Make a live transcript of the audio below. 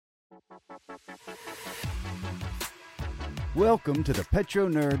Welcome to the Petro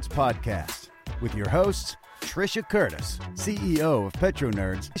Nerds Podcast with your hosts, Trisha Curtis, CEO of Petro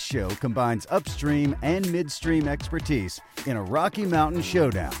Nerds. This show combines upstream and midstream expertise in a Rocky Mountain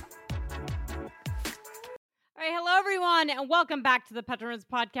showdown. All right, hello everyone, and welcome back to the Petro Nerds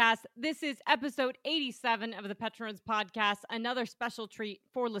Podcast. This is episode 87 of the Petro Nerds Podcast, another special treat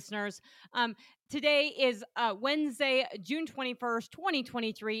for listeners. Today is Wednesday, June 21st,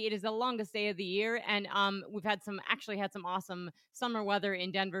 2023. It is the longest day of the year, and we've had some awesome summer weather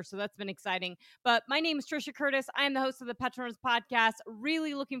in Denver, so that's been exciting. But my name is Trisha Curtis. I am the host of the Petro Nerds Podcast.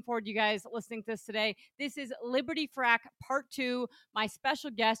 Really looking forward to you guys listening to this today. This is Liberty Frac Part 2. My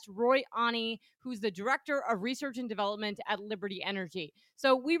special guest, Roy Ani, who's the Director of Research and Development at Liberty Energy.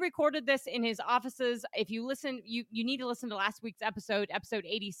 So we recorded this in his offices. If you listen, you need to listen to last week's episode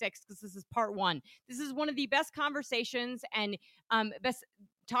 86, because this is part 1. This is one of the best conversations and best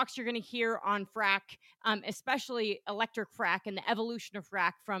talks you're going to hear on frac, especially electric frac and the evolution of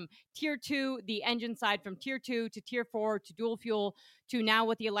frac from tier 2, the engine side, from tier 2 to tier 4 to dual fuel to now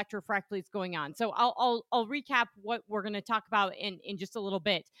with the electric frac fleets going on. So I'll recap what we're going to talk about in just a little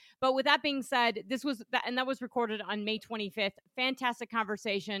bit. But with that being said, that was recorded on May 25th. Fantastic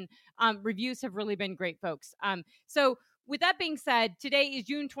conversation. Reviews have really been great, folks. So with that being said, today is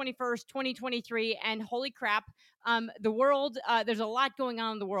June 21st, 2023, and holy crap, the world, there's a lot going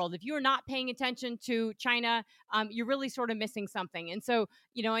on in the world. If you are not paying attention to China, you're really sort of missing something. And so,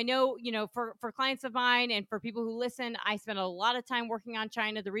 I know, for clients of mine and for people who listen, I spend a lot of time working on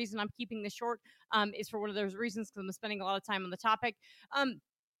China. The reason I'm keeping this short is for one of those reasons, because I'm spending a lot of time on the topic.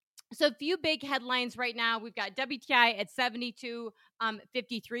 So a few big headlines right now. We've got WTI at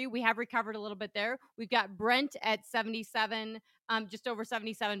 72.53. We have recovered a little bit there. We've got Brent at 77, just over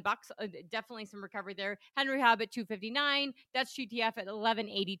 $77. Definitely some recovery there. Henry Hub at 259. Dutch TTF at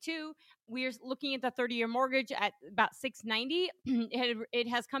 1182. We're looking at the 30-year mortgage at about 690. It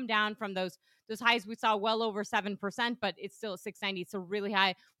has come down from those highs we saw, well over 7%, but it's still at 690. So really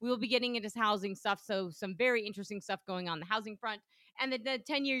high. We will be getting into housing stuff. So some very interesting stuff going on the housing front. And the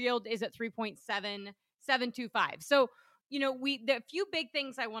 10-year yield is at 3.7725. So, the few big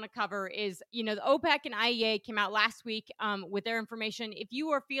things I want to cover is, the OPEC and IEA came out last week with their information. If you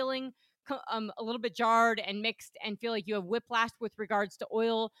are feeling a little bit jarred and mixed and feel like you have whiplash with regards to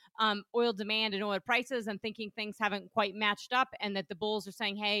oil demand and oil prices, and thinking things haven't quite matched up, and that the bulls are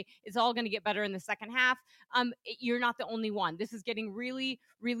saying, hey, it's all going to get better in the second half, you're not the only one. This is getting really,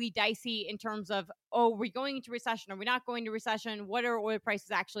 really dicey in terms of, are we going into recession? Are we not going to recession? What are oil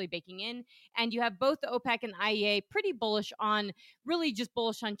prices actually baking in? And you have both the OPEC and IEA pretty bullish on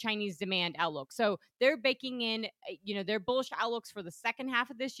Chinese demand outlook. So they're baking in, their bullish outlooks for the second half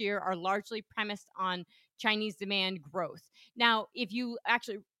of this year are largely premised on Chinese demand growth. Now, if you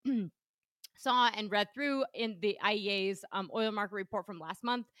actually saw and read through in the IEA's oil market report from last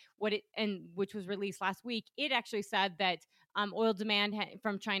month, which was released last week, it actually said that oil demand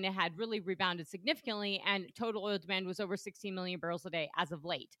from China had really rebounded significantly, and total oil demand was over 16 million barrels a day as of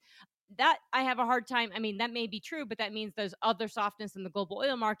late. That I have a hard time. I mean, that may be true, but that means there's other softness in the global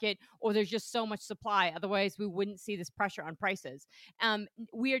oil market, or there's just so much supply. Otherwise, we wouldn't see this pressure on prices.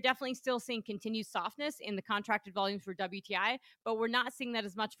 We are definitely still seeing continued softness in the contracted volumes for WTI, but we're not seeing that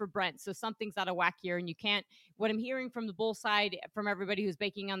as much for Brent. So something's out of whack here. And what I'm hearing from the bull side, from everybody who's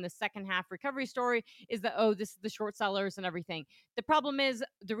baking on the second half recovery story, is that, this is the short sellers and everything. The problem is,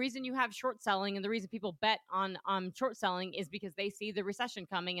 the reason you have short selling and the reason people bet on short selling is because they see the recession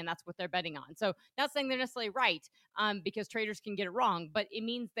coming, and that's what they're betting on. So not saying they're necessarily right, because traders can get it wrong, but it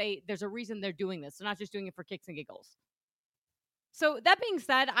means there's a reason they're doing this. They're not just doing it for kicks and giggles. So that being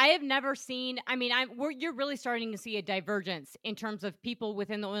said, I have never seen, you're really starting to see a divergence in terms of people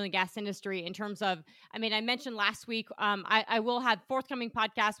within the oil and gas industry in terms of, I mentioned last week, I will have forthcoming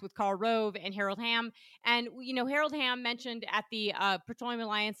podcasts with Carl Rove and Harold Hamm. And, Harold Hamm mentioned at the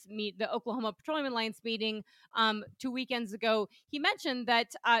the Oklahoma Petroleum Alliance meeting 2 weekends ago, he mentioned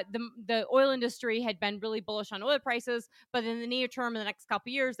that the oil industry had been really bullish on oil prices, but in the near term, in the next couple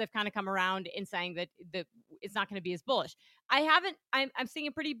of years, they've kind of come around in saying that it's not going to be as bullish. I'm seeing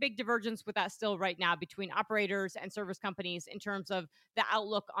a pretty big divergence with that still right now between operators and service companies in terms of the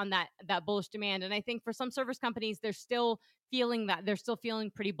outlook on that bullish demand. And I think for some service companies, they're still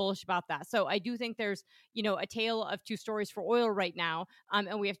feeling pretty bullish about that. So I do think there's, a tale of two stories for oil right now.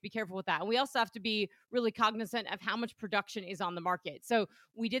 And we have to be careful with that. And we also have to be really cognizant of how much production is on the market. So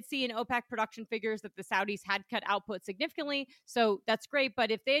we did see in OPEC production figures that the Saudis had cut output significantly. So that's great.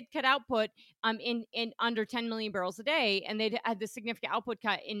 But if they had cut output in under 10 million barrels a day, and they'd had this significant output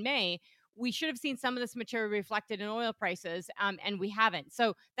cut in May, we should have seen some of this material reflected in oil prices, and we haven't.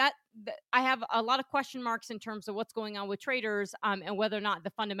 So I have a lot of question marks in terms of what's going on with traders, and whether or not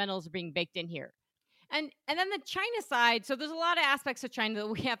the fundamentals are being baked in here. And then the China side, so there's a lot of aspects of China that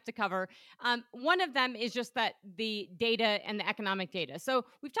we have to cover. One of them is just that the data and the economic data. So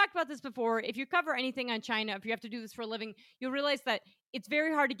we've talked about this before. If you cover anything on China, if you have to do this for a living, you'll realize that it's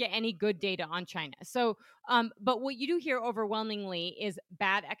very hard to get any good data on China. So, but what you do hear overwhelmingly is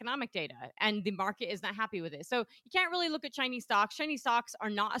bad economic data, and the market is not happy with it. So you can't really look at Chinese stocks. Chinese stocks are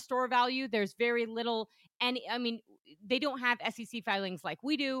not a store of value. There's very little, they don't have SEC filings like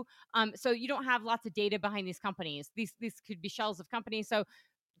we do. So you don't have lots of data behind these companies. These could be shells of companies. So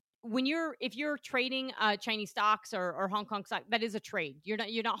if you're trading Chinese stocks or Hong Kong stock, that is a trade.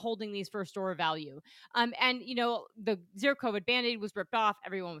 You're not holding these for a store of value. And the zero COVID band-aid was ripped off.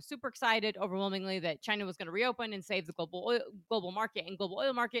 Everyone was super excited overwhelmingly that China was going to reopen and save the global market and global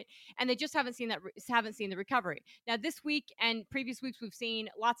oil market. And they just haven't seen the recovery. Now this week and previous weeks, we've seen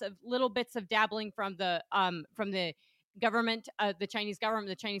lots of little bits of dabbling from the government, the Chinese government,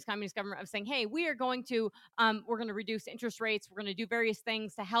 the Chinese Communist government, of saying, hey, we're going to reduce interest rates. We're going to do various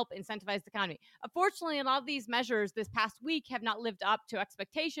things to help incentivize the economy. Unfortunately, a lot of these measures this past week have not lived up to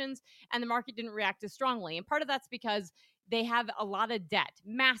expectations, and the market didn't react as strongly. And part of that's because they have a lot of debt,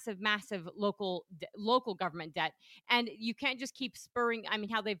 massive local government debt. And you can't just keep spurring. I mean,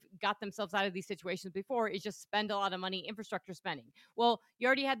 how they've got themselves out of these situations before is just spend a lot of money, infrastructure spending. Well, you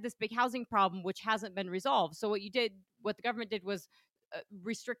already had this big housing problem, which hasn't been resolved. So what the government did was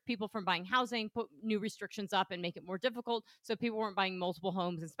restrict people from buying housing, put new restrictions up, and make it more difficult, so people weren't buying multiple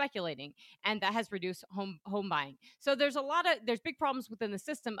homes and speculating, and that has reduced home buying. So there's big problems within the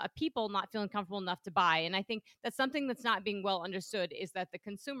system of people not feeling comfortable enough to buy, and I think that's something that's not being well understood, is that the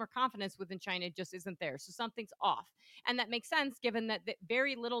consumer confidence within China just isn't there. So something's off, and that makes sense given that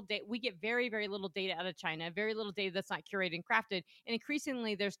very little data, we get very, very little data out of China, very little data that's not curated and crafted, and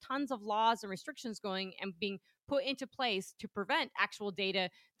increasingly there's tons of laws and restrictions going and being put into place to prevent actual data.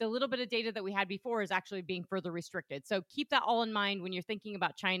 The little bit of data that we had before is actually being further restricted. So keep that all in mind when you're thinking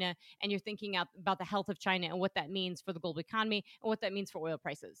about China and you're thinking about the health of China and what that means for the global economy and what that means for oil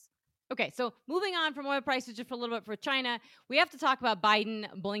prices. Okay, so moving on from oil prices just for a little bit for China, we have to talk about Biden,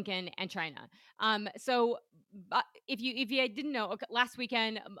 Blinken, and China. If you didn't know, last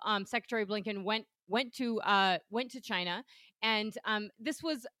weekend, Secretary Blinken went to China, and this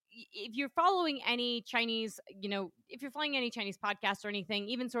was, if you're following any Chinese, if you're following any Chinese podcast or anything,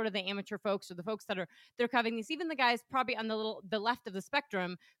 even sort of the amateur folks or the folks they're covering these, even the guys probably on the left of the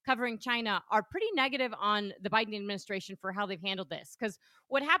spectrum covering China are pretty negative on the Biden administration for how they've handled this. Because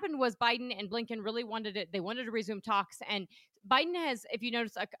what happened was Biden and Blinken really wanted to resume talks, and Biden has, if you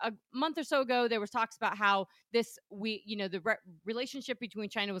notice, a month or so ago, there was talks about how the relationship between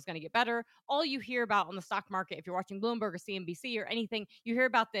China was going to get better. All you hear about on the stock market, if you're watching Bloomberg or CNBC or anything, you hear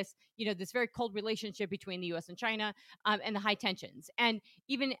about this, this very cold relationship between the U.S. and China, and the high tensions. And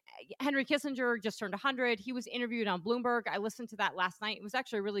even Henry Kissinger just turned 100. He was interviewed on Bloomberg. I listened to that last night. It was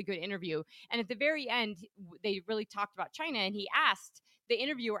actually a really good interview. And at the very end, they really talked about China, and the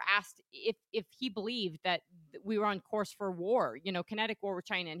interviewer asked if he believed that we were on course for war, kinetic war with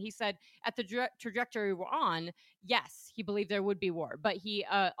China. And he said, at the trajectory we're on, yes, he believed there would be war. But he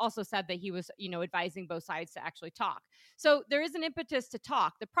also said that he was, advising both sides to actually talk. So there is an impetus to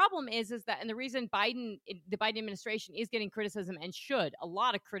talk. The problem is that, and the reason the Biden administration is getting criticism, and should, a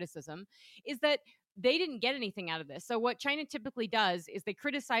lot of criticism, is that they didn't get anything out of this. So what China typically does is they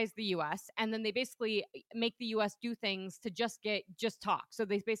criticize the U.S. and then they basically make the U.S. do things to just talk. So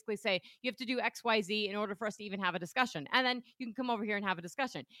they basically say, you have to do X, Y, Z in order for us to even have a discussion. And then you can come over here and have a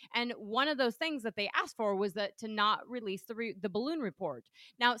discussion. And one of those things that they asked for was that to not release the balloon report.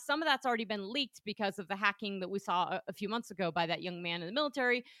 Now, some of that's already been leaked because of the hacking that we saw a few months ago by that young man in the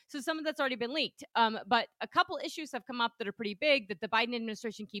military. So some of that's already been leaked. But a couple issues have come up that are pretty big that the Biden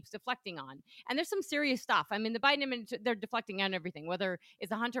administration keeps deflecting on. And there's some serious stuff. I mean, the Biden administration, they're deflecting on everything, whether it's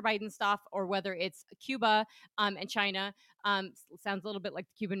the Hunter Biden stuff or whether it's Cuba and China. Sounds a little bit like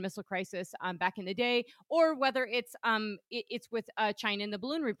the Cuban Missile Crisis back in the day, or whether it's with China in the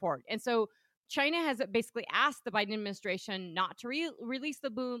balloon report. And so China has basically asked the Biden administration not to release the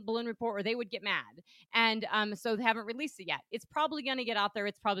balloon report, or they would get mad. And so they haven't released it yet. It's probably going to get out there.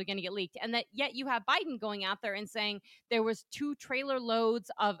 It's probably going to get leaked. And that yet you have Biden going out there and saying there was 2 trailer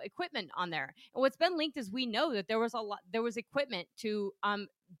loads of equipment on there. And what's been leaked is we know that there was equipment to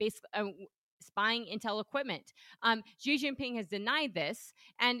basically spying intel equipment. Xi Jinping has denied this,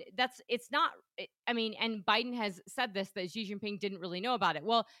 and it's not. I mean, and Biden has said this, that Xi Jinping didn't really know about it.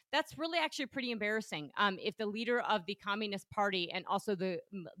 Well, that's really actually pretty embarrassing. If the leader of the Communist Party and also the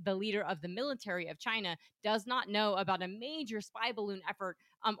leader of the military of China does not know about a major spy balloon effort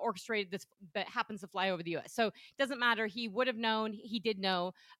orchestrated this that happens to fly over the U.S. So it doesn't matter. He would have known. He did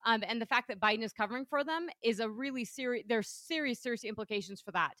know. And the fact that Biden is covering for them is a really serious. There's serious implications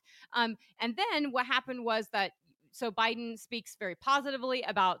for that. And then what happened was that so Biden speaks very positively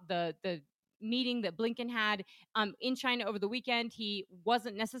about the meeting that Blinken had in China over the weekend. He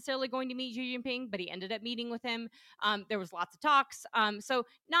wasn't necessarily going to meet Xi Jinping, but he ended up meeting with him. There was lots of talks. So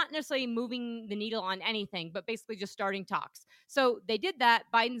not necessarily moving the needle on anything, but basically just starting talks. So they did that.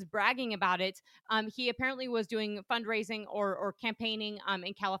 Biden's bragging about it. He apparently was doing fundraising or campaigning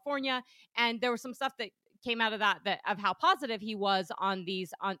in California. And there was some stuff that came out of that of how positive he was on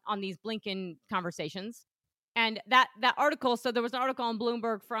these Blinken conversations. And that article, so there was an article on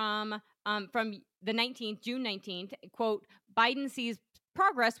Bloomberg from the 19th, June 19th, quote, Biden sees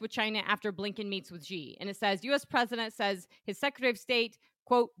progress with China after Blinken meets with Xi. And it says, U.S. president says his Secretary of State,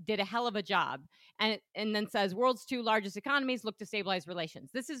 quote, did a hell of a job. And then says, world's two largest economies look to stabilize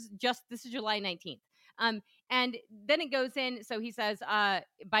relations. This is July 19th. And then it goes in. So he says,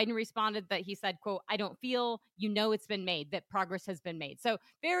 Biden responded that he said, quote, I don't feel, it's been made, that progress has been made. So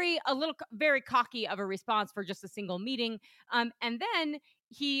very cocky of a response for just a single meeting. And then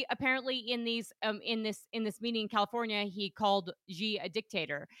he apparently in this meeting in California, he called Xi a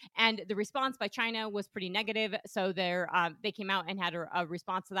dictator, and the response by China was pretty negative. So they came out and had a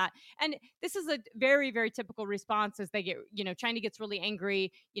response to that. And this is a very, very typical response as they get, China gets really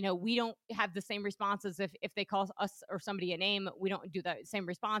angry. We don't have the same responses if they call us or somebody a name. We don't do the same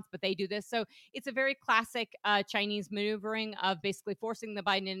response, but they do this. So it's a very classic Chinese maneuvering of basically forcing the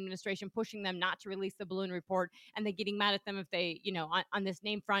Biden administration, pushing them not to release the balloon report, and then getting mad at them if they, on this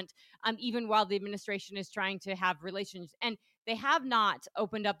name front, even while the administration is trying to have relations. And they have not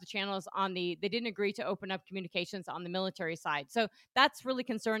opened up the channels they didn't agree to open up communications on the military side. So that's really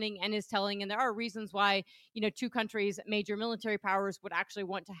concerning and is telling. And there are reasons why, two countries, major military powers, would actually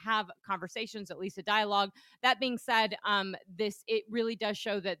want to have conversations, at least a dialogue. That being said, it really does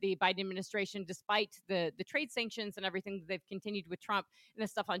show that the Biden administration, despite the trade sanctions and everything that they've continued with Trump and the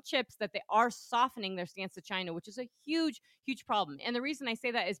stuff on chips, that they are softening their stance to China, which is a huge, huge problem. And the reason I say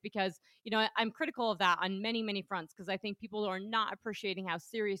that is because, I'm critical of that on many, many fronts, because I think people are not appreciating how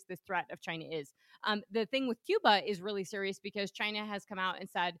serious this threat of China is. The thing with Cuba is really serious because China has come out and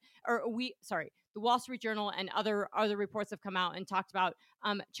said, the Wall Street Journal and other reports have come out and talked about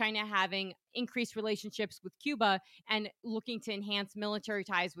China having increased relationships with Cuba and looking to enhance military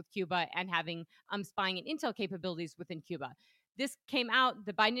ties with Cuba and having spying and intel capabilities within Cuba. This came out,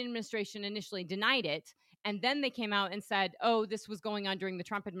 the Biden administration initially denied it, and then they came out and said, oh, this was going on during the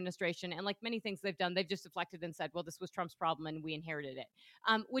Trump administration. And like many things they've done, they've just deflected and said, well, this was Trump's problem and we inherited it,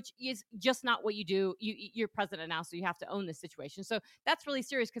 which is just not what you do. You're president now, so you have to own this situation. So that's really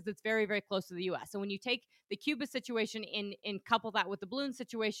serious because it's very, very close to the U.S. So when you take the Cuba situation in couple that with the balloon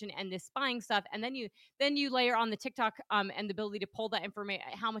situation and this spying stuff, and then you layer on the TikTok and the ability to pull that information,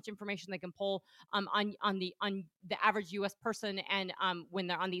 how much information they can pull on the average U.S. person, and when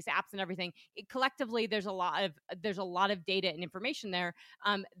they're on these apps and everything, collectively there's a lot of data and information there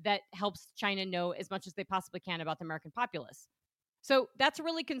that helps China know as much as they possibly can about the American populace. So that's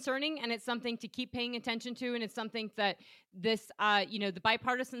really concerning, and it's something to keep paying attention to, and it's something that this, the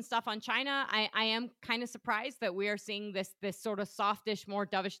bipartisan stuff on China, I am kind of surprised that we are seeing this sort of softish, more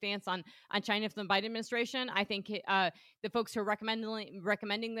dovish stance on China from the Biden administration. I think the folks who are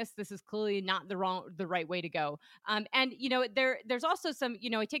recommending this is clearly not the right way to go. And there's also some,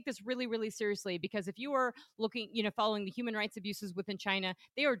 I take this really, really seriously, because if you are looking, following the human rights abuses within China,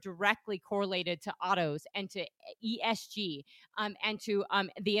 they are directly correlated to autos and to ESG. And to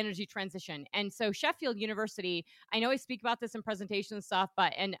the energy transition. And so Sheffield University, I know I speak about this in presentations and stuff,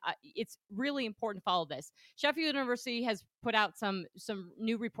 but it's really important to follow this. Sheffield University has put out some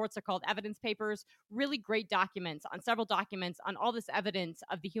new reports. They're called evidence papers, really great documents on all this evidence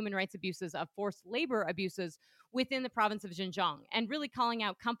of the human rights abuses, of forced labor abuses within the province of Xinjiang, and really calling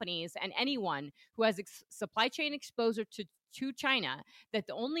out companies and anyone who has supply chain exposure to China, that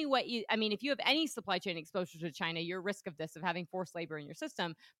the only way if you have any supply chain exposure to China, you're at risk of having forced labor in your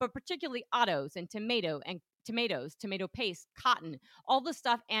system, but particularly autos and tomatoes, tomato paste, cotton, all the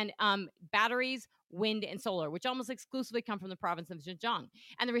stuff, and batteries, wind and solar, which almost exclusively come from the province of Xinjiang.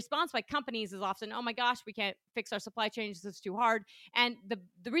 And the response by companies is often, oh my gosh, we can't fix our supply chains, it's too hard. And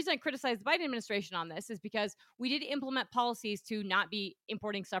the reason I criticize the Biden administration on this is because we did implement policies to not be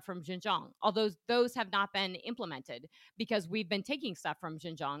importing stuff from Xinjiang, although those have not been implemented because we've been taking stuff from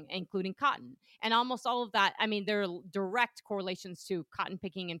Xinjiang, including cotton. And almost all of that, I mean, there are direct correlations to cotton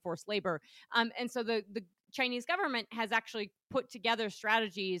picking and forced labor. And so the Chinese government has actually put together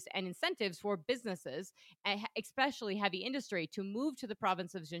strategies and incentives for businesses, especially heavy industry, to move to the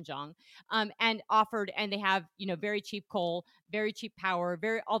province of Xinjiang, and they have, very cheap coal, very cheap power,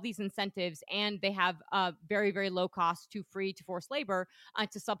 all these incentives, and they have very, very low cost to free to forced labor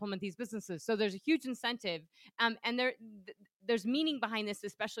to supplement these businesses. So there's a huge incentive, and there's meaning behind this,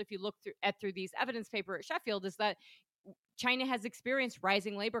 especially if you look through these evidence paper at Sheffield, is that China has experienced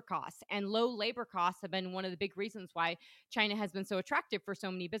rising labor costs, and low labor costs have been one of the big reasons why China has been so attractive for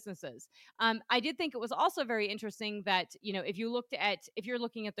so many businesses. I did think it was also very interesting that, if you're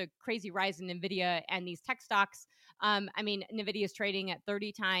looking at the crazy rise in NVIDIA and these tech stocks, NVIDIA is trading at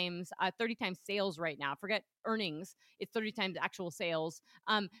 30 times sales right now. Forget earnings. It's 30 times actual sales.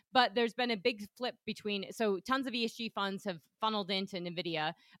 But there's been a big flip so tons of ESG funds have funneled into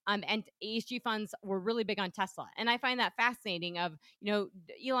NVIDIA, and ESG funds were really big on Tesla. And I find that fascinating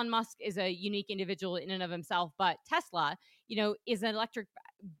Elon Musk is a unique individual in and of himself, but Tesla, is an electric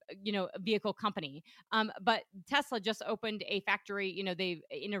vehicle company. But Tesla just opened a factory,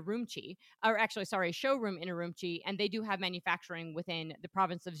 in Urumqi, or actually, sorry, a showroom in Urumqi, and they do have manufacturing within the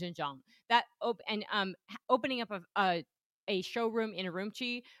province of Xinjiang. Opening up a showroom in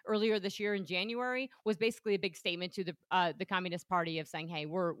Urumqi earlier this year in January was basically a big statement to the Communist Party of saying, hey,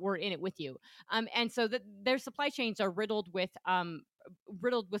 we're in it with you. And so their supply chains are riddled with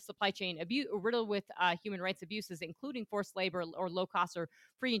supply chain abuse, riddled with human rights abuses, including forced labor or low cost or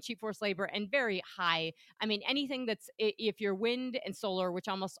free and cheap forced labor, and very high. I mean, anything if you're wind and solar, which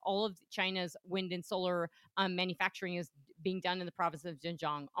almost all of China's wind and solar manufacturing is being done in the province of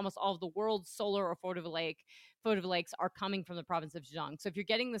Xinjiang. Almost all of the world's solar or photovoltaics are coming from the province of Xinjiang. So if you're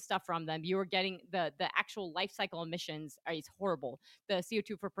getting the stuff from them, you are getting the actual life cycle emissions is horrible. The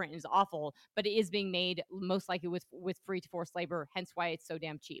CO2 footprint is awful, but it is being made most likely with free to forced labor, hence why it's so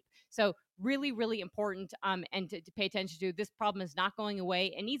damn cheap. So really, really important and to pay attention to. This problem is not going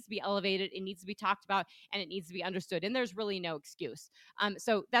away. It needs to be elevated. It needs to be talked about, and it needs to be understood. And there's really no excuse.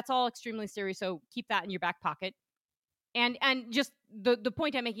 So that's all extremely serious. So keep that in your back pocket. And just the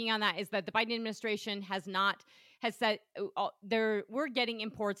point I'm making on that is that the Biden administration has said we're getting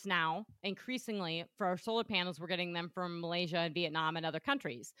imports now increasingly for our solar panels. We're getting them from Malaysia and Vietnam and other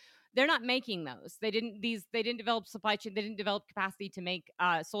countries. They're not making those. They didn't develop supply chain. They didn't develop capacity to make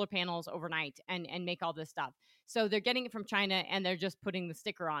solar panels overnight and make all this stuff. So they're getting it from China, and they're just putting the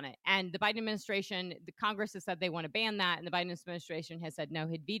sticker on it. And the Biden administration, the Congress has said they want to ban that, and the Biden administration has said no,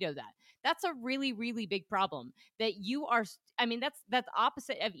 he'd veto that. That's a really, really big problem. That that's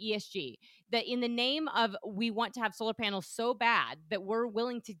opposite of ESG. That in the name of we want to have solar panels so bad that we're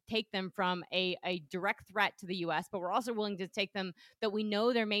willing to take them from a direct threat to the U.S., but we're also willing to take them that we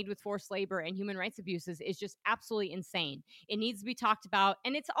know they're made with forced labor and human rights abuses is just absolutely insane. It needs to be talked about,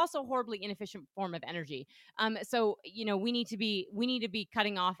 and it's also a horribly inefficient form of energy. So we need to be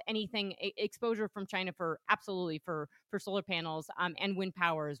cutting off anything exposure from China for solar panels and wind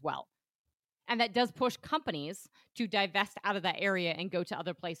power as well. And that does push companies to divest out of that area and go to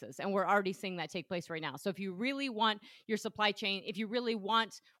other places. And we're already seeing that take place right now. So if you really want your supply chain, if you really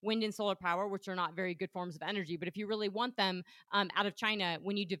want wind and solar power, which are not very good forms of energy, but if you really want them out of China,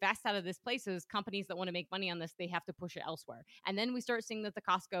 when you divest out of these places, companies that want to make money on this, they have to push it elsewhere. And then we start seeing that the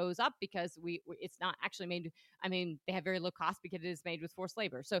cost goes up because it's not actually made. They have very low cost because it is made with forced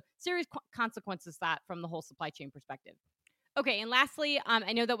labor. So serious consequences that from the whole supply chain perspective. Okay, and lastly,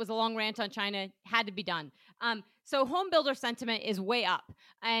 I know that was a long rant on China, had to be done. So home builder sentiment is way up.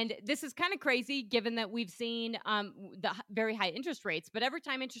 And this is kind of crazy given that we've seen the very high interest rates, but every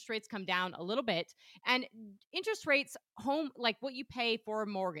time interest rates come down a little bit, and interest rates, like what you pay for a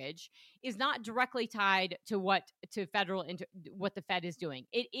mortgage, is not directly tied to what the Fed is doing.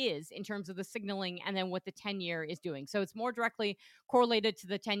 It is in terms of the signaling and then what the 10-year is doing. So it's more directly correlated to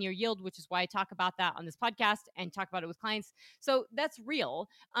the 10-year yield, which is why I talk about that on this podcast and talk about it with clients. So that's real.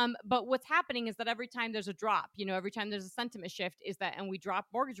 But what's happening is that every time there's a drop, every time there's a sentiment shift and we drop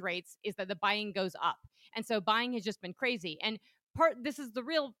mortgage rates, is that the buying goes up. And so buying has just been crazy. And this is the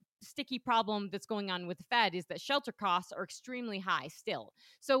real sticky problem that's going on with the Fed, is that shelter costs are extremely high still.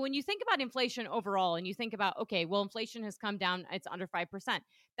 So when you think about inflation overall and you think about, okay, well, inflation has come down, it's under 5%.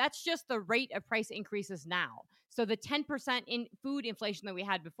 That's just the rate of price increases now. So the 10% in food inflation that we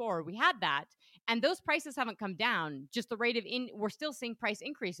had before, we had that, and those prices haven't come down. Just the rate of we're still seeing price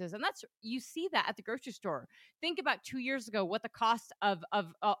increases, and you see that at the grocery store. Think about 2 years ago what the cost of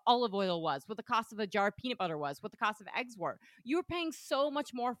olive oil was, what the cost of a jar of peanut butter was, what the cost of eggs were. You were paying so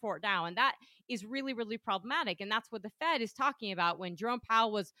much more for it now, and that is really, really problematic. And that's what the Fed is talking about. When Jerome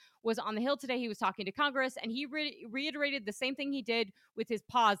Powell was on the Hill today, he was talking to Congress, and he reiterated the same thing he did with his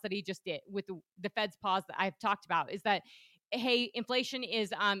pause that he just did with the Fed's pause that I've talked about, is that, hey, inflation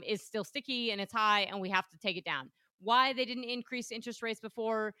is still sticky and it's high, and we have to take it down. Why they didn't increase interest rates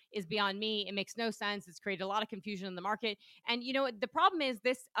before is beyond me. It makes no sense. It's created a lot of confusion in the market. And the problem is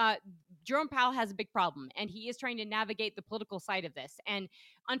this: Jerome Powell has a big problem, and he is trying to navigate the political side of this. And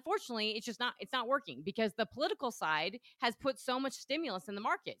unfortunately, it's not working, because the political side has put so much stimulus in the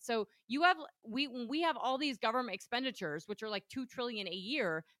market. So we have all these government expenditures, which are like $2 trillion a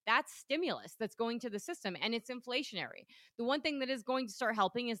year. That's stimulus that's going to the system, and it's inflationary. The one thing that is going to start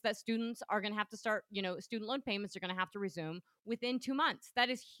helping is that students are going to have to start, student loan payments are going to have to resume within 2 months. That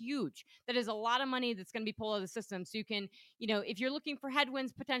is huge. That is a lot of money that's going to be pulled out of the system. So you can, if you're looking for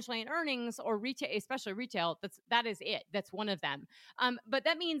headwinds potentially in earnings or retail, especially retail, that is it. That's one of them. But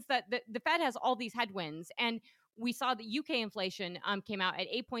that means that the Fed has all these headwinds, and we saw the UK inflation came out at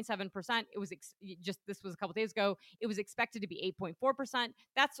 8.7%. It was this was a couple days ago. It was expected to be 8.4%.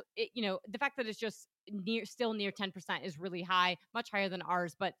 That's the fact that it's just still near 10% is really high, much higher than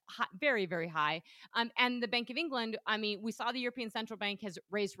ours, but very, very high. And the Bank of England, we saw the European Central Bank has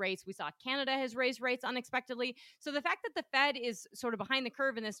raised rates. We saw Canada has raised rates unexpectedly. So the fact that the Fed is sort of behind the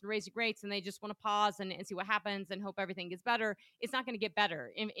curve in this and raising rates, and they just want to pause and see what happens and hope everything gets better, it's not going to get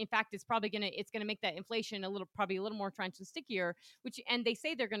better. In fact, it's probably going to make that inflation probably a little more entrenched and stickier. And they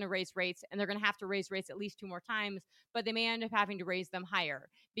say they're going to raise rates, and they're going to have to raise rates at least 2 more times, but they may end up having to raise them higher,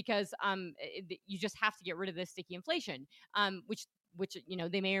 because you just have to get rid of this sticky inflation, which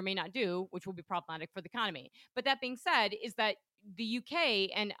they may or may not do, which will be problematic for the economy. But that being said, is that the UK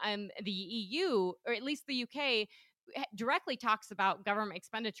and the EU, or at least the UK, directly talks about government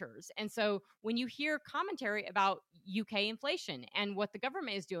expenditures. And so when you hear commentary about UK inflation and what the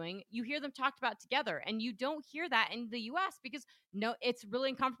government is doing, you hear them talked about together, and you don't hear that in the US, because it's really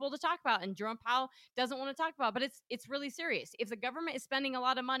uncomfortable to talk about, and Jerome Powell doesn't want to talk about, but it's really serious. If the government is spending a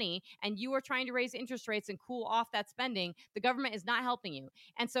lot of money and you are trying to raise interest rates and cool off that spending, the government is not helping you.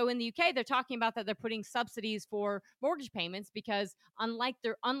 And so in the UK, they're talking about that they're putting subsidies for mortgage payments, because unlike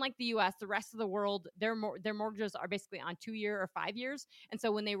the US, the rest of the world, their mortgages are basically on 2 year or 5 years. And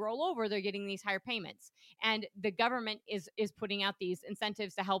so when they roll over, they're getting these higher payments. And the government is putting out these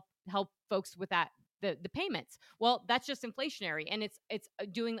incentives to help folks with that, the payments. Well, that's just inflationary, and it's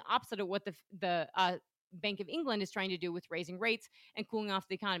doing the opposite of what the Bank of England is trying to do with raising rates and cooling off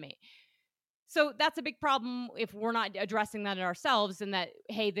the economy. So that's a big problem if we're not addressing that ourselves, and that,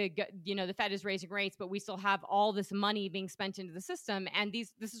 hey, the Fed is raising rates, but we still have all this money being spent into the system, and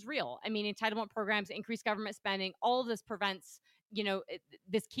this is real. Entitlement programs, increased government spending, all of this prevents,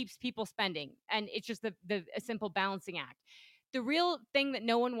 this keeps people spending, and it's just a simple balancing act. The real thing that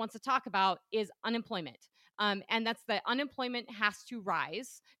no one wants to talk about is unemployment. And that's that unemployment has to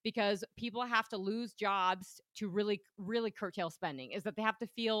rise, because people have to lose jobs to really, really curtail spending, is that they have to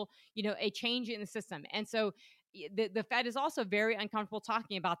feel, a change in the system. And so the Fed is also very uncomfortable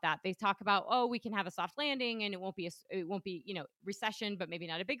talking about that. They talk about, oh, we can have a soft landing, and it won't be recession, but maybe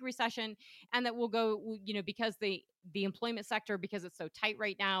not a big recession. And that we'll go, because the employment sector, because it's so tight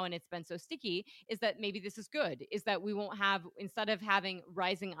right now and it's been so sticky, is that maybe this is good, is that we won't have, instead of having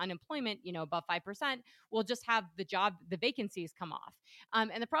rising unemployment, above 5%, we'll just have the vacancies come off.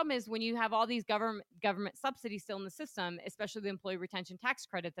 And the problem is, when you have all these government subsidies still in the system, especially the employee retention tax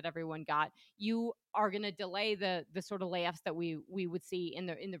credit that everyone got, you are going to delay the sort of layoffs that we would see in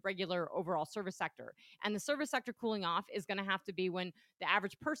the regular overall service sector. And the service sector cooling off is going to have to be when the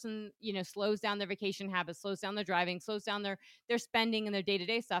average person, slows down their vacation habits, slows down their driving, slows down their spending and their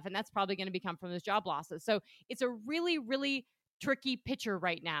day-to-day stuff. And that's probably going to become from those job losses. So it's a really, really tricky picture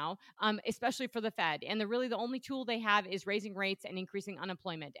right now, especially for the Fed. And the only tool they have is raising rates and increasing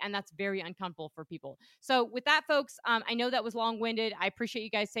unemployment. And that's very uncomfortable for people. So with that, folks, I know that was long-winded. I appreciate you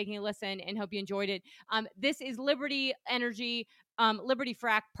guys taking a listen and hope you enjoyed it. This is Liberty Energy, Liberty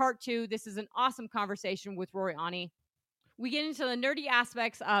Frac Part 2. This is an awesome conversation with Rory Ani. we get into the nerdy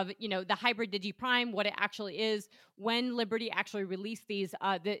aspects of, the hybrid DigiPrime, what it actually is, when Liberty actually released these,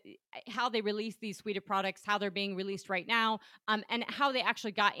 how they released these suite of products, how they're being released right now, and how they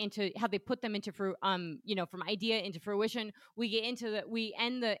actually how they put them into, from idea into fruition. We get into we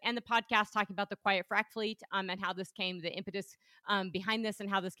end the podcast talking about the Quiet Frac fleet, and how this came, the impetus behind this, and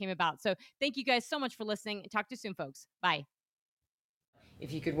how this came about. So thank you guys so much for listening. Talk to you soon, folks. Bye.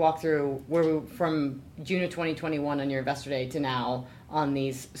 If you could walk through from June of 2021 on your Investor Day to now on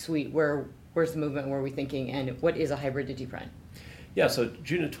these suite, where's the movement, where are we thinking, and what is a hybrid DigiPrime? Yeah, so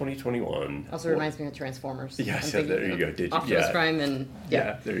June of 2021. Also reminds me of Transformers. Yes, there you go. Optimus Prime and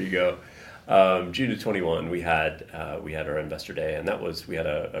yeah, there you go. June of 21, we had our Investor Day, and we had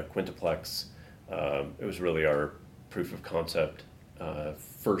a quintuplex. It was really our proof of concept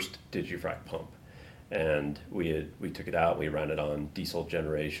first DigiFrac pump. And we took it out, we ran it on diesel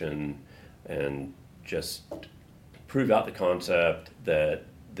generation, and just prove out the concept that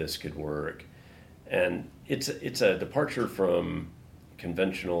this could work. And it's a departure from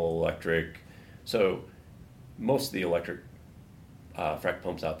conventional electric. So most of the electric frac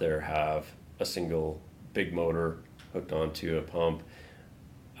pumps out there have a single big motor hooked onto a pump.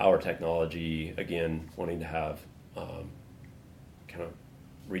 Our technology, again, wanting to have kind of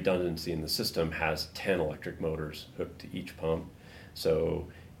redundancy in the system, has 10 electric motors hooked to each pump. So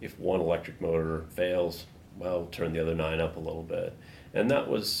if one electric motor fails, well, turn the other 9 up a little bit. And that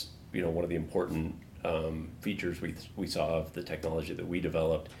was, one of the important features we saw of the technology that we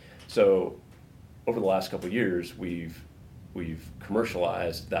developed. So over the last couple of years, we've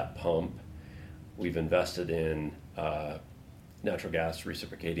commercialized that pump. We've invested in natural gas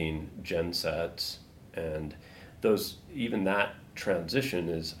reciprocating gen sets, and that transition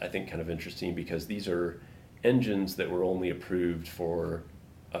is, I think, kind of interesting, because these are engines that were only approved for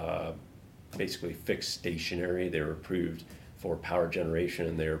basically fixed stationary. They were approved for power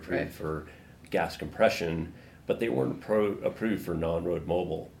generation, they were approved for gas compression, but they weren't approved for non-road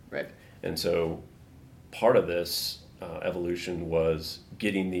mobile. Right. And so part of this evolution was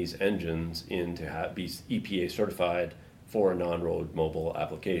getting these engines in to be EPA certified for a non-road mobile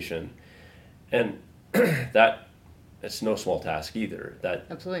application. And it's no small task either.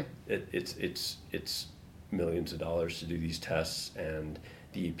 Absolutely. It's millions of dollars to do these tests, and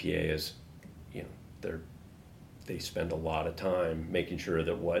the EPA is, they spend a lot of time making sure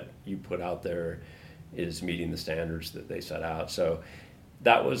that what you put out there is meeting the standards that they set out. So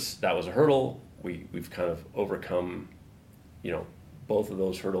that was a hurdle. We've kind of overcome, both of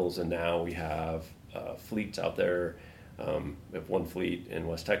those hurdles, and now we have fleets out there. We have one fleet in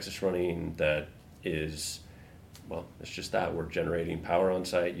West Texas running that is, well, it's just that we're generating power on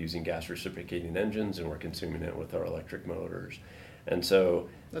site using gas reciprocating engines, and we're consuming it with our electric motors. And so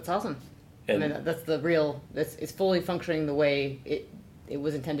that's awesome. And that's the real. It's fully functioning the way it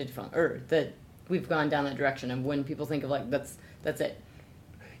was intended to function, or that we've gone down that direction. And when people think of that's it.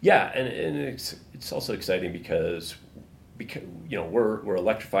 Yeah, and it's also exciting because we're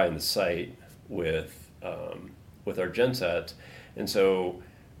electrifying the site with our gensets, and so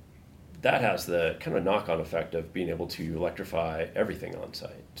that has the kind of knock-on effect of being able to electrify everything on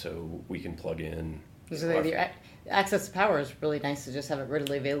site. So we can plug in. So access to power is really nice to just have it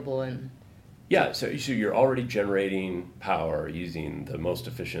readily available. And yeah, so you're already generating power using the most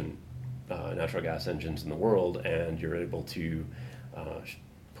efficient natural gas engines in the world, and you're able to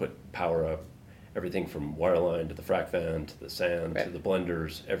put power up everything from wireline to the frac van to the sand to the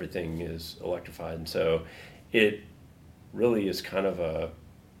blenders. Everything is electrified, and so it really is kind of a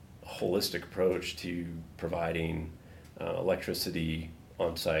holistic approach to providing electricity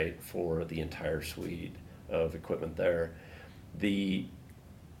on site for the entire suite of equipment there. The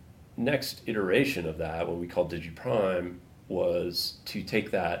next iteration of that, what we call DigiPrime, was to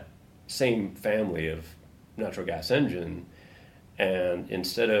take that same family of natural gas engine, and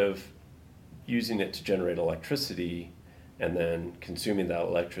instead of using it to generate electricity and then consuming that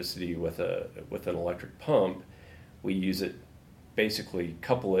electricity with an electric pump, we use it, basically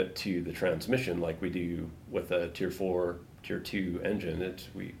couple it to the transmission like we do with a Tier 4, Tier 2 engine.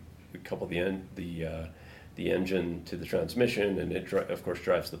 We couple the engine to the transmission, and it of course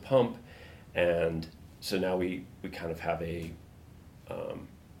drives the pump. And so now we kind of have a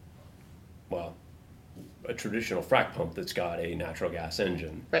traditional frac pump that's got a natural gas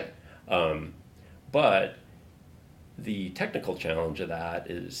engine. Right. But the technical challenge of that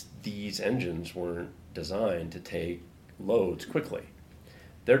is these engines weren't designed to take loads quickly.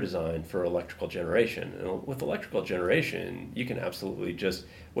 They're designed for electrical generation. And with electrical generation, you can absolutely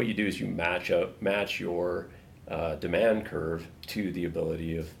what you do is you match your demand curve to the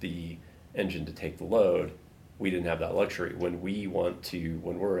ability of the engine to take the load. we didn't have that luxury. When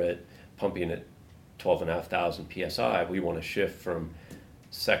we're at pumping at 12,500 psi, we want to shift from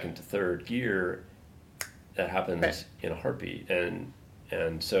second to third gear. That happens in a heartbeat,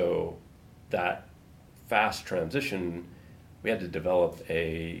 and so that fast transition, we had to develop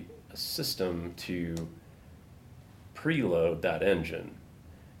a system to preload that engine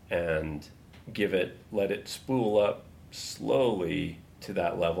and let it spool up slowly to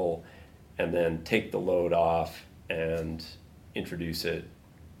that level, and then take the load off and introduce it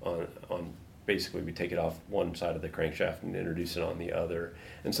on basically we take it off one side of the crankshaft and introduce it on the other.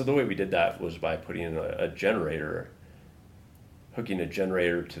 And so the way we did that was by putting in a generator, hooking a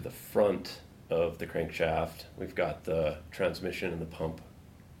generator to the front of the crankshaft. We've got the transmission and the pump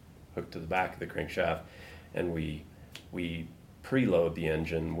hooked to the back of the crankshaft, and we preload the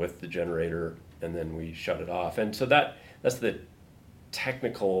engine with the generator, and then we shut it off. And so that's the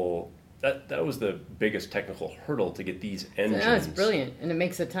technical. That was the biggest technical hurdle to get these engines. No, it's brilliant, and it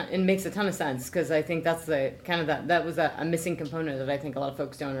makes a ton of sense, because I think that's the kind of that was a missing component that I think a lot of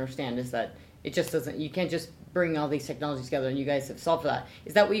folks don't understand, is that it just doesn't. You can't just bring all these technologies together, and you guys have solved for that.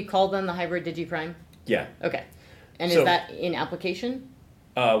 Is that what you call them, the hybrid DigiPrime? Yeah. Okay. And So, is that in application?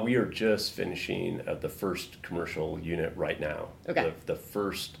 We are just finishing the first commercial unit right now. Okay. The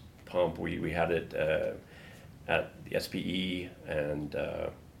first pump, we had it at the SPE and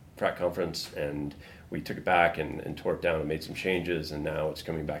Frac conference, and we took it back and tore it down and made some changes, and now it's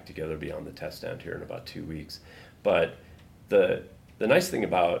coming back together beyond the test stand here in about 2 weeks. But the nice thing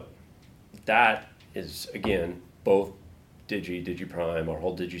about that is, again, both DigiPrime, our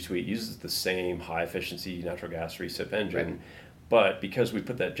whole Digi suite uses the same high efficiency natural gas recip engine, Right. but because we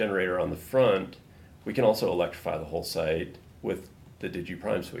put that generator on the front, we can also electrify the whole site with the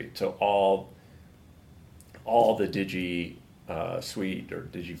DigiPrime suite. So all the Digi suite or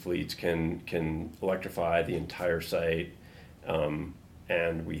Digi fleets can electrify the entire site,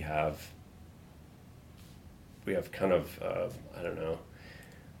 and we have kind of I don't know.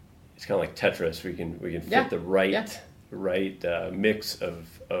 It's kind of like Tetris. We can fit the right mix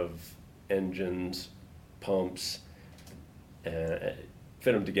of engines, pumps, and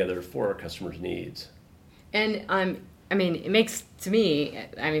fit them together for our customers' needs. And I mean, it makes, to me,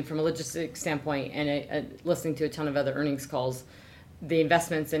 I mean, from a logistics standpoint, and listening to a ton of other earnings calls, the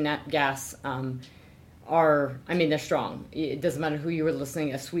investments in nat gas are, I mean, they're strong. It doesn't matter who you were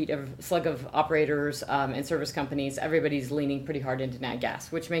listening, a slug of operators and service companies, everybody's leaning pretty hard into nat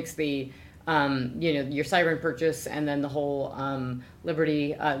gas, which makes the, your Siren purchase and then the whole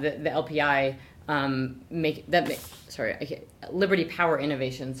Liberty, the LPI, Liberty Power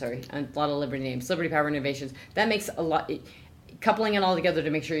Innovation, a lot of Liberty names, Liberty Power Innovations, that makes a lot, coupling it all together to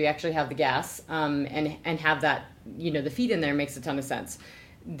make sure you actually have the gas and have that, the feed in there makes a ton of sense.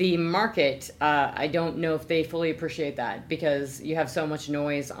 The market, I don't know if they fully appreciate that, because you have so much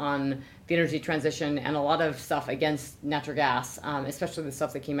noise on the energy transition and a lot of stuff against natural gas, especially the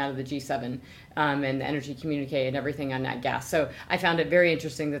stuff that came out of the G7 and the energy communique and everything on nat gas. So I found it very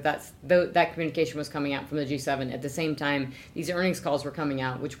interesting that communication was coming out from the G7 at the same time these earnings calls were coming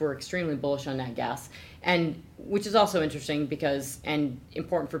out, which were extremely bullish on nat gas. And which is also interesting because, and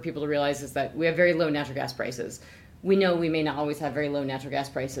important for people to realize, is that we have very low natural gas prices. We know we may not always have very low natural gas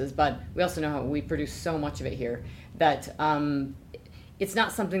prices, but we also know how we produce so much of it here that it's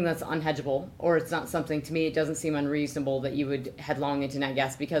not something that's unhedgeable, or it's not something, to me, it doesn't seem unreasonable that you would headlong into nat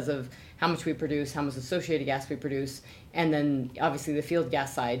gas because of how much we produce, how much associated gas we produce, and then obviously the field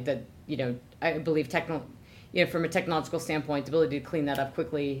gas side that, I believe from a technological standpoint, the ability to clean that up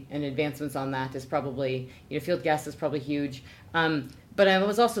quickly and advancements on that is probably, field gas is probably huge. But I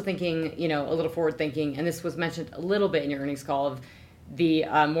was also thinking, a little forward thinking, and this was mentioned a little bit in your earnings call, of the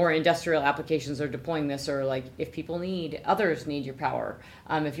more industrial applications are deploying this, or like if others need your power.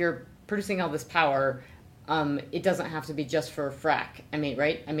 If you're producing all this power, it doesn't have to be just for frac.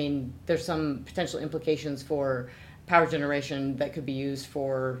 Right? There's some potential implications for power generation that could be used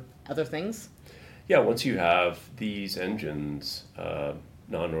for other things. Yeah, once you have these engines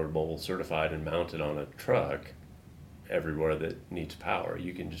non-Nord Mobile certified and mounted on a truck everywhere that needs power,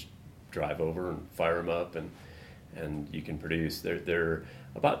 you can just drive over and fire them up, and you can produce. They're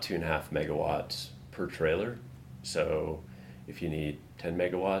about 2.5 megawatts per trailer. So if you need 10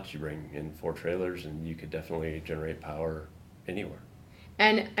 megawatts, you bring in 4 trailers, and you could definitely generate power anywhere.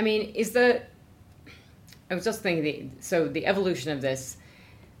 And I was just thinking, so the evolution of this,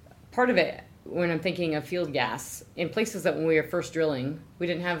 part of it, when I'm thinking of field gas, in places that when we were first drilling, we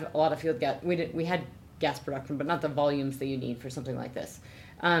didn't have a lot of field gas. We had gas production, but not the volumes that you need for something like this.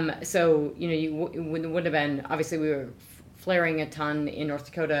 So, you would have been, obviously we were flaring a ton in North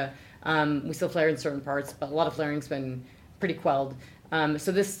Dakota We still flare in certain parts, but a lot of flaring's been pretty quelled.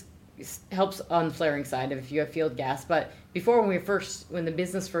 So this helps on the flaring side if you have field gas. But before, when the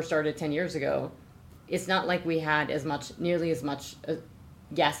business first started 10 years ago, it's not like we had nearly as much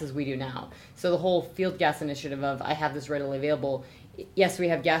gas as we do now. So the whole field gas initiative of I have this readily available. Yes, we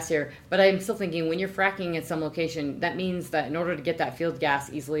have gas here, but I'm still thinking when you're fracking at some location, that means that in order to get that field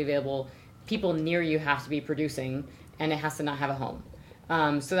gas easily available, people near you have to be producing, and it has to not have a home.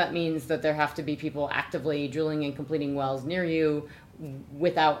 So that means that there have to be people actively drilling and completing wells near you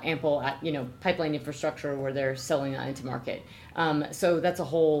without ample, pipeline infrastructure where they're selling that into market. So that's a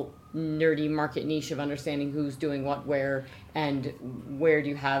whole nerdy market niche of understanding who's doing what where, and where do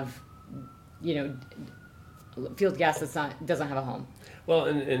you have, field gas doesn't have a home. Well,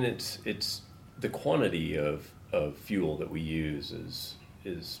 and it's the quantity of fuel that we use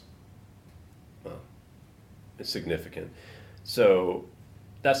is significant. So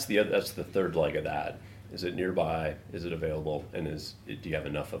that's the third leg of that. Is it nearby? Is it available? And do you have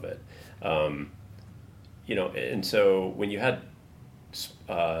enough of it? And so when you had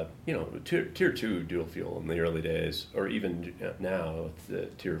tier 2 dual fuel in the early days, or even now with the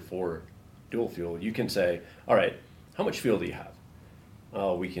tier 4 dual fuel, you can say, all right, how much fuel do you have?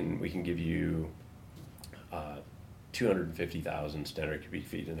 Oh, we can give you 250,000 standard cubic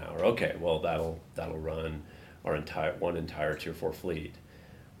feet an hour. Okay, well that'll run our entire tier 4 fleet,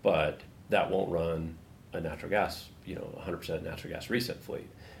 but that won't run a natural gas, 100% natural gas recent fleet.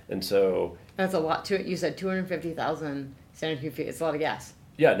 And so that's a lot to it. You said 250,000 standard cubic feet. It's a lot of gas.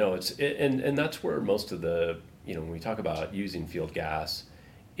 Yeah, no, and that's where most of the, when we talk about using field gas,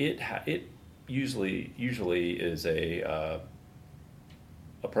 it usually is a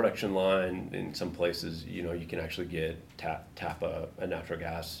production line. In some places, you can actually tap a natural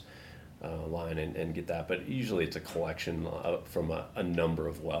gas line and get that, but usually it's a collection from a number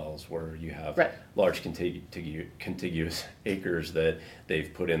of wells where you have large contiguous acres that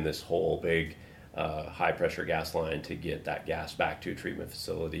they've put in this whole big high pressure gas line to get that gas back to a treatment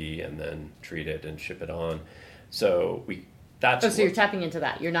facility and then treat it and ship it on. So so you're tapping into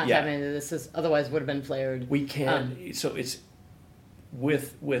that. You're not tapping into this. Otherwise would have been flared. We can. So it's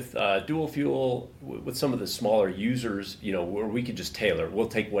with dual fuel, with some of the smaller users, where we could just tailor. We'll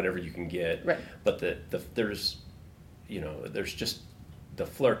take whatever you can get. Right. But there's just the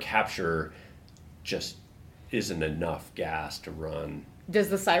flare capture just isn't enough gas to run. Does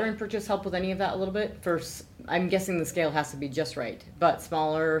the Siren purchase help with any of that a little bit? I'm guessing the scale has to be just right, but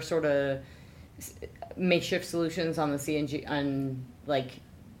smaller sort of makeshift solutions on the CNG,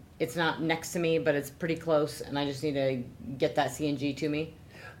 it's not next to me, but it's pretty close, and I just need to get that CNG to me.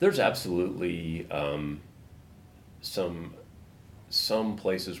 There's absolutely some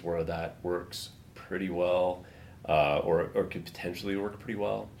places where that works pretty well, or could potentially work pretty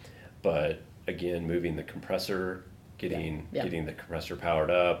well, but again, moving the compressor, getting the compressor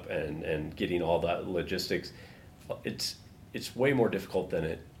powered up, and getting all that logistics, it's way more difficult than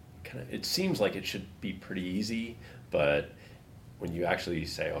it seems like. It should be pretty easy, but when you actually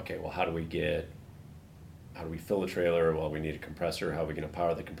say, okay, well, how do we fill the trailer? Well, we need a compressor. How are we going to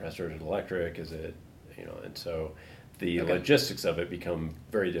power the compressor? Is it electric? Is it, and so the logistics of it become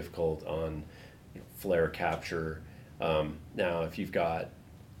very difficult on flare capture. Now, if you've got,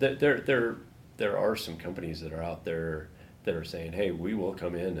 there are some companies that are out there that are saying, hey, we will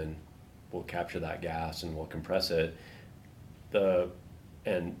come in and we'll capture that gas and we'll compress it.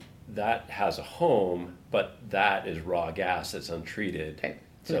 And that has a home, but that is raw gas that's untreated. Okay.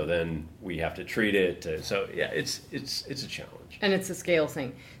 So then we have to treat it. It's a challenge, and it's a scale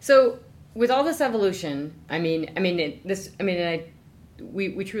thing. So with all this evolution, we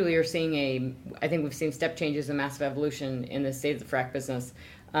truly are seeing I think we've seen step changes and massive evolution in the state of the frac business,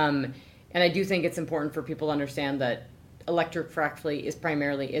 and I do think it's important for people to understand that electric frac fleet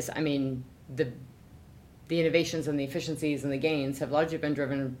the innovations and the efficiencies and the gains have largely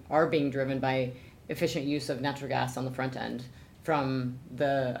are being driven by efficient use of natural gas on the front end from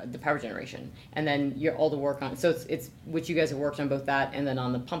the power generation, and then all the work on. So it's which you guys have worked on both that and then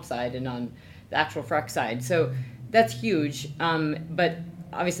on the pump side and on the actual frac side. So that's huge. But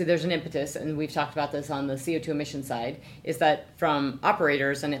obviously there's an impetus, and we've talked about this on the CO2 emission side, is that from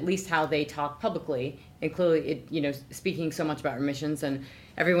operators and at least how they talk publicly, and clearly speaking so much about emissions, and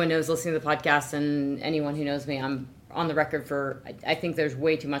everyone knows listening to the podcast, and anyone who knows me, I'm on the record for, I think there's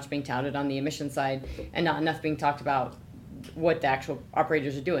way too much being touted on the emission side and not enough being talked about what the actual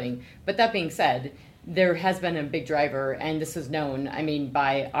operators are doing. But that being said, there has been a big driver, and this is known,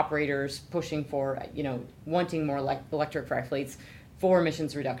 by operators pushing for, wanting more electric frac fleets for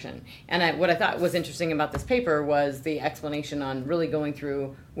emissions reduction. And what I thought was interesting about this paper was the explanation on really going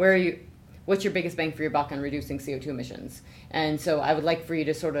through what's your biggest bang for your buck on reducing CO2 emissions. And so I would like for you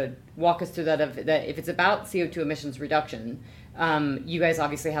to sort of walk us through that if it's about CO2 emissions reduction, you guys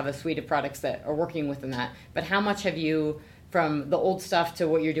obviously have a suite of products that are working within that, but how much have you, from the old stuff to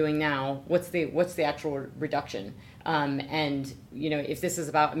what you're doing now, what's the actual reduction? And if this is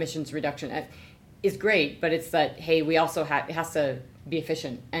about emissions reduction, is great, but it's that, hey, we also it has to be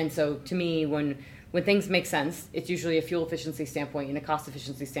efficient. And so to me, when things make sense, it's usually a fuel efficiency standpoint and a cost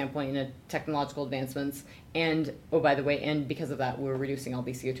efficiency standpoint and a technological advancements. And, oh, by the way, and because of that, we're reducing all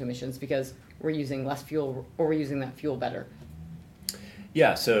these CO2 emissions because we're using less fuel or we're using that fuel better.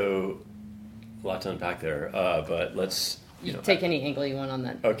 Yeah, so a lot to unpack there, but let's... take any angle you want on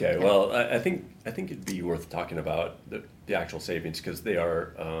that. Okay, yeah. Well, I think it'd be worth talking about the actual savings because they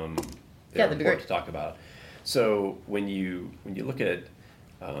are important to talk about. So when you look at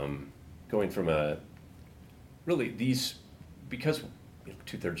going from because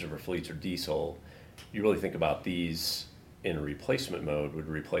 2/3 of our fleets are diesel, you really think about these in a replacement mode would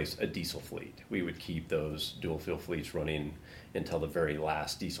replace a diesel fleet. We would keep those dual fuel fleets running until the very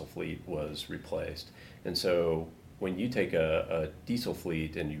last diesel fleet was replaced. And so when you take a diesel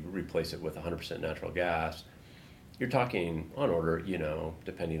fleet and you replace it with 100% natural gas, you're talking on order,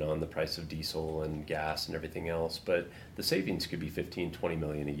 depending on the price of diesel and gas and everything else, but the savings could be $15-20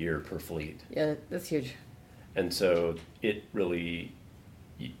 million a year per fleet. Yeah, that's huge. And so it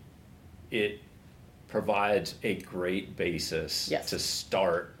provides a great basis to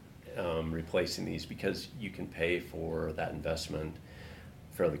start replacing these because you can pay for that investment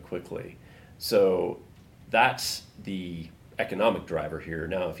fairly quickly. So that's the economic driver here.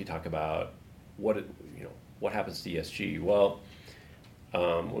 Now, if you talk about what happens to ESG, well,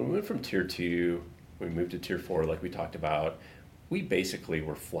 when we went from Tier 2, we moved to Tier 4, like we talked about, we basically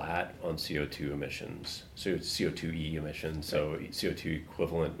were flat on CO2 emissions, so CO2e emissions, so CO2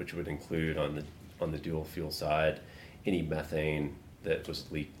 equivalent, which would include on the dual fuel side any methane that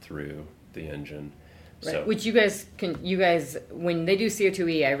was leaked through the engine. Right. So, which you guys when they do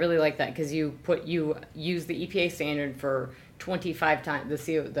CO2e, I really like that because you use the EPA standard for 25 times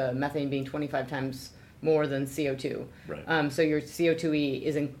the methane being 25 times more than CO2. Right. So your CO2e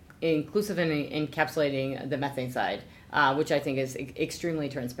is inclusive in encapsulating the methane side, which I think is extremely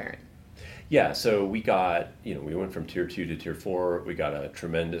transparent. Yeah, so we got, we went from Tier 2 to Tier 4. We got a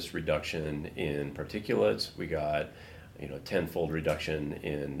tremendous reduction in particulates. We got, 10-fold reduction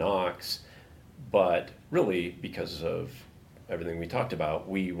in NOx. But really, because of everything we talked about,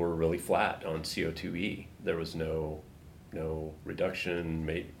 we were really flat on CO2e. There was no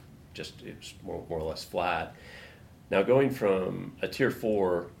reduction, it's more or less flat. Now going from a Tier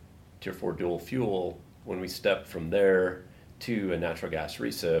 4 dual fuel, when we step from there to a natural gas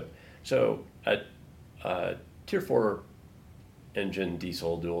recip, so a Tier 4 engine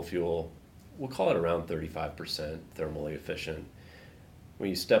diesel dual fuel, we'll call it around 35% thermally efficient. When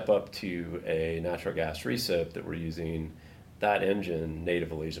you step up to a natural gas recip that we're using, that engine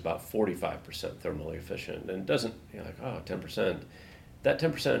natively is about 45% thermally efficient. And it doesn't, 10%. That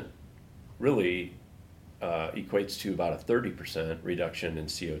 10% really equates to about a 30% reduction in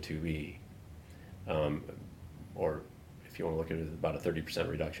CO2e. Or if you want to look at it, about a 30%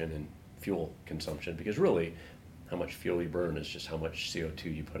 reduction in fuel consumption, because really how much fuel you burn is just how much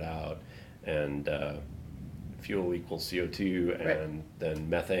CO2 you put out. And fuel equals CO2, and then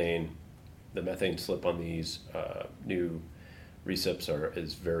methane. The methane slip on these new recips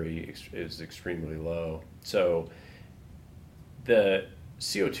is extremely low. So the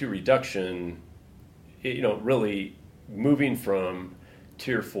CO2 reduction, really moving from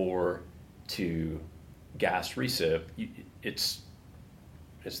Tier 4 to gas recip, it's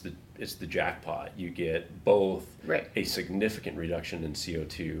the jackpot. You get both a significant reduction in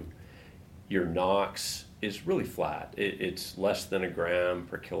CO2. Your NOx is really flat. It's less than a gram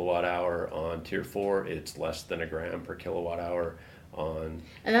per kilowatt hour on Tier 4. It's less than a gram per kilowatt hour on...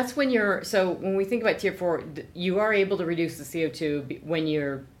 And that's when when we think about Tier 4, you are able to reduce the CO2 when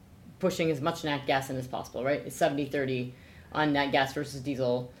you're pushing as much nat gas in as possible, right? It's 70-30 on nat gas versus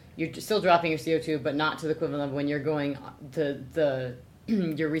diesel. You're still dropping your CO2, but not to the equivalent of when you're going to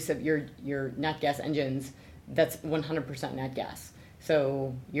your recip, your nat gas engines, that's 100% nat gas.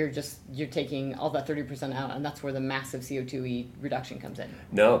 So you're taking all that 30% out, and that's where the massive CO2e reduction comes in.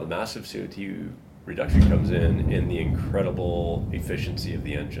 No, the massive CO2 reduction comes in the incredible efficiency of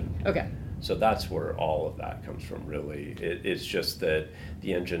the engine. Okay. So that's where all of that comes from, really. It's just that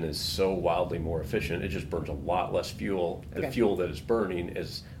the engine is so wildly more efficient. It just burns a lot less fuel. The fuel that it's burning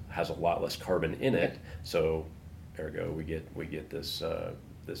has a lot less carbon in it. So ergo we get this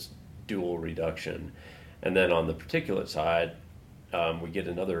this dual reduction. And then on the particulate side, we get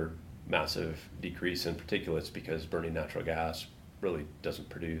another massive decrease in particulates because burning natural gas really doesn't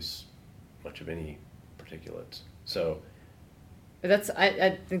produce much of any particulates. So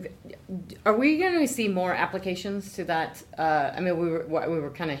I think. Are we going to see more applications to that? I mean, we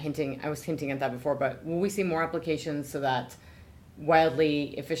were kind of hinting. I was hinting at that before, but will we see more applications to that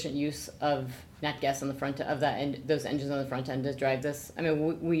wildly efficient use of nat gas on the front of that and those engines on the front end to drive this? I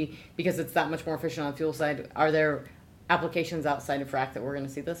mean, we because it's that much more efficient on the fuel side. Are there applications outside of frac that we're going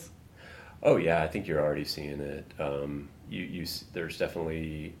to see this? Oh yeah, I think you're already seeing it. There's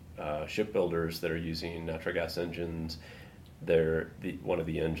definitely shipbuilders that are using natural gas engines. One of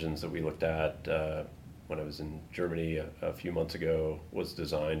the engines that we looked at when I was in Germany a few months ago was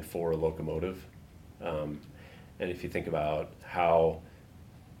designed for a locomotive. And if you think about how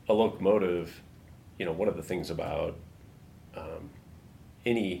a locomotive, one of the things about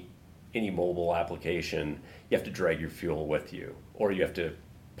any mobile application, you have to drag your fuel with you, or you have to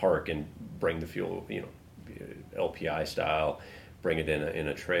park and bring the fuel, LPI style, bring it in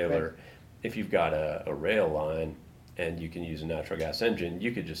a trailer. Right. If you've got a rail line and you can use a natural gas engine,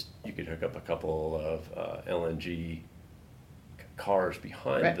 you could hook up a couple of LNG cars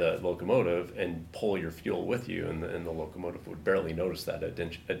behind right. the locomotive and pull your fuel with you, and the locomotive would barely notice that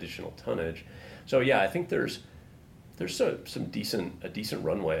additional tonnage. So yeah, I think there's a decent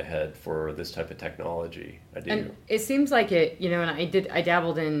runway ahead for this type of technology. I do. And it seems like it, and I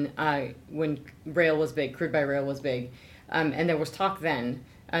dabbled in when rail was big, crude by rail was big, and there was talk then.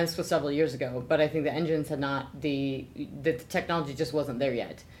 This was several years ago, but I think the engines had not the technology just wasn't there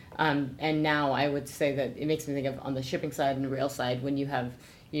yet. And now I would say that it makes me think of on the shipping side and the rail side, when you have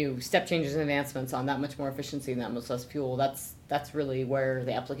step changes and advancements on that much more efficiency and that much less fuel. That's really where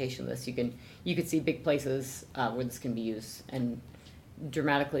the application of this you could see big places where this can be used, and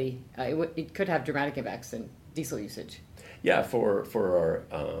dramatically it could have dramatic impacts in diesel usage. Yeah, for our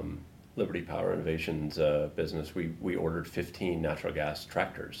Liberty Power Innovations business, we ordered 15 natural gas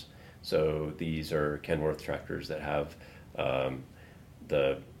tractors. So these are Kenworth tractors that have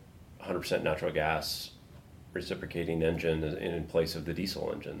the 100% natural gas reciprocating engine in place of the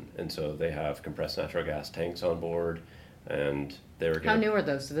diesel engine, and so they have compressed natural gas tanks on board, and How new are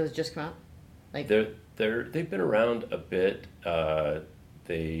those? Did those just come out? They've been around a bit.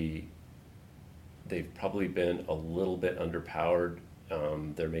 They've probably been a little bit underpowered.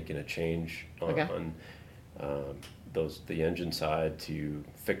 They're making a change on the engine side to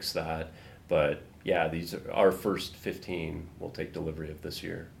fix that, but yeah, these are our first 15. We'll take delivery of this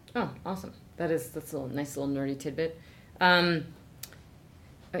year. Oh, awesome! That's a nice little nerdy tidbit.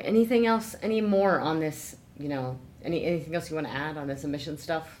 Anything else? Any more on this? Anything else you want to add on this emission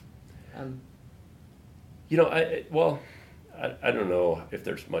stuff? I don't know if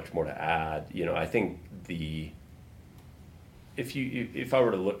there's much more to add. I think if I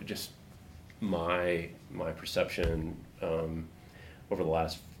were to look just my perception over the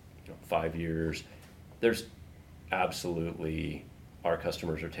last 5 years, there's absolutely, our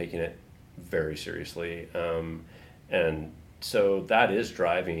customers are taking it very seriously, and so that is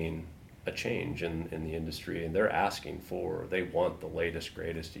driving a change in the industry, and they're asking they want the latest,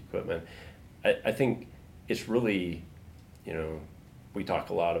 greatest equipment. I think it's really, we talk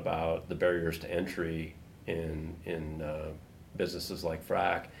a lot about the barriers to entry in businesses like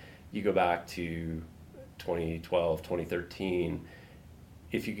Frac. You go back to 2012, 2013,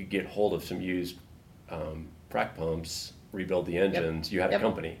 if you could get hold of some used frac pumps, rebuild the engines, you had a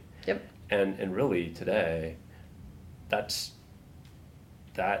company. Yep. And really today, there's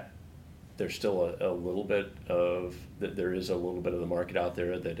still a little bit of there is a little bit of the market out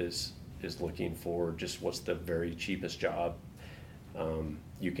there that is looking for just what's the very cheapest job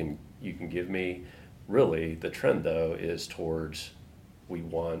you can give me. Really, the trend though is towards we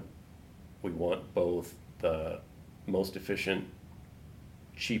want both the most efficient,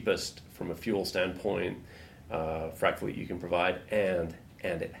 cheapest from a fuel standpoint frac fleet you can provide, and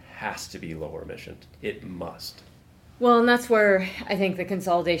it has to be lower emission. It must. Well, and that's where I think the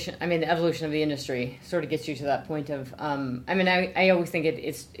evolution of the industry sort of gets you to that point of, I always think it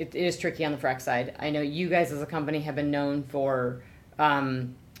is tricky on the frac side. I know you guys as a company have been known for,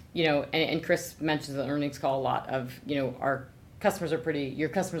 and Chris mentions the earnings call a lot of, your customers are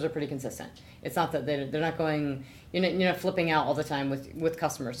pretty consistent. It's not that they're not going, you're not flipping out all the time with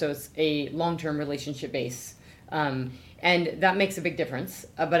customers. So it's a long-term relationship base. And that makes a big difference,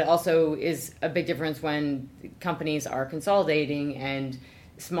 but it also is a big difference when companies are consolidating and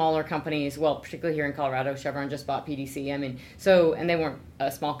smaller companies, well, particularly here in Colorado, Chevron just bought PDC. I mean, so, and they weren't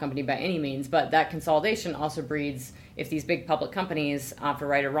a small company by any means, but that consolidation also breeds, if these big public companies, for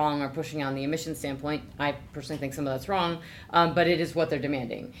right or wrong, are pushing on the emission standpoint. I personally think some of that's wrong, but it is what they're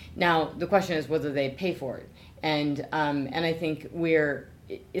demanding. Now, the question is whether they pay for it. And I think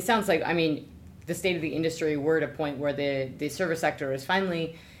it sounds like, I mean, the state of the industry, we're at a point where the service sector is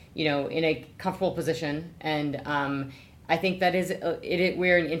finally, in a comfortable position. And I think that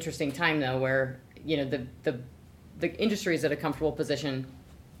we're in an interesting time, though, where, the industry is at a comfortable position.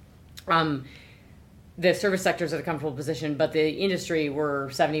 The service sector is at a comfortable position, but the industry, we're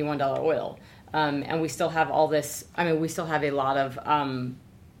 $71 oil. And we still have all this, we still have a lot of,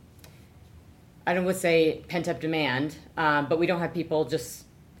 I don't want to say pent-up demand, but we don't have people just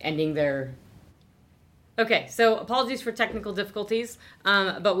ending their... Okay, so apologies for technical difficulties,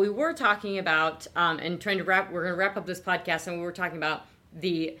 but we were talking about, and we're going to wrap up this podcast, and we were talking about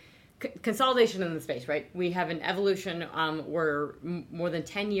the consolidation in the space, right? We have an evolution. We're more than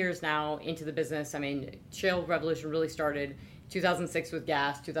 10 years now into the business. I mean, shale revolution really started 2006 with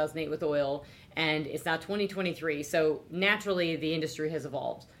gas, 2008 with oil, and it's now 2023. So naturally, the industry has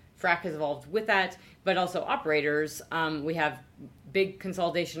evolved. Frac has evolved with that, but also operators. We have big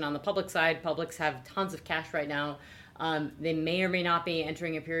consolidation on the public side. Publics have tons of cash right now. They may or may not be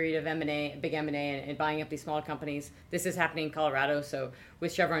entering a period of M&A, big M&A, and buying up these smaller companies. This is happening in Colorado, so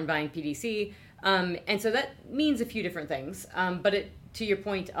with Chevron buying PDC. And so that means a few different things. But to your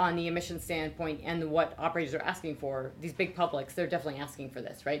point on the emission standpoint and what operators are asking for, these big publics, they're definitely asking for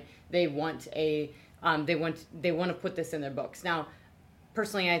this, right? They want they want to put this in their books. Now,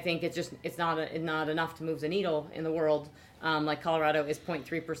 personally, I think it's not enough to move the needle in the world. Like Colorado is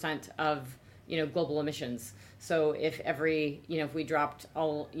 0.3% of global emissions. So if if we dropped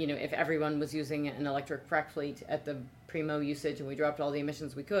if everyone was using an electric frac fleet at the primo usage and we dropped all the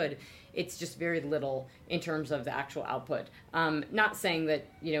emissions we could, it's just very little in terms of the actual output. Not saying that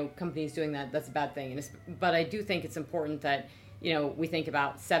companies doing that's a bad thing, but I do think it's important that we think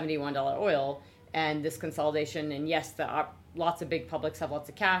about $71 oil and this consolidation. And yes, lots of big publics have lots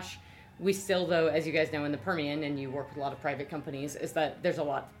of cash. We still, though, as you guys know, in the Permian, and you work with a lot of private companies, is that there's a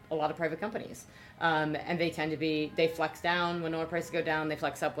lot of private companies. And they tend to they flex down when oil prices go down, they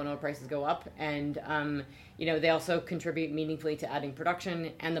flex up when oil prices go up. And, they also contribute meaningfully to adding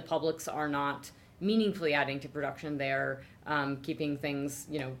production, and the publics are not meaningfully adding to production. They're keeping things,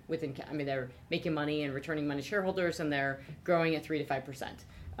 within, they're making money and returning money to shareholders, and they're growing at 3 to 5%.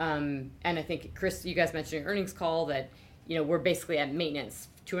 And I think, Chris, you guys mentioned in your earnings call that, we're basically at maintenance.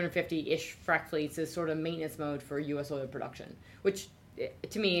 250-ish frac fleets is sort of maintenance mode for U.S. oil production, which,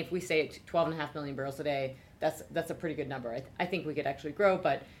 to me, if we say 12.5 million barrels a day, that's a pretty good number. I think we could actually grow,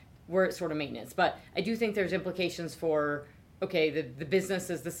 but we're at sort of maintenance. But I do think there's implications for, okay, the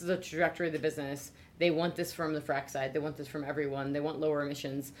businesses, this is a trajectory of the business. They want this from the frac side. They want this from everyone. They want lower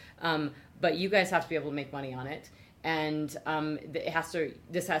emissions. But you guys have to be able to make money on it. And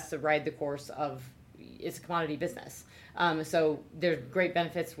this has to ride the course of, it's a commodity business. So there's great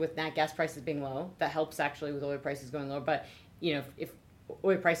benefits with nat gas prices being low. That helps actually with oil prices going lower. But if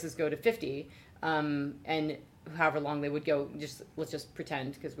oil prices go to 50, and however long they would go, let's just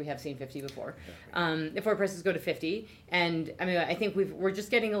pretend, because we have seen 50 before. If oil prices go to 50, and I think we're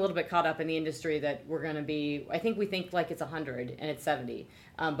just getting a little bit caught up in the industry that we're going to be. I think we think like it's 100 and it's 70,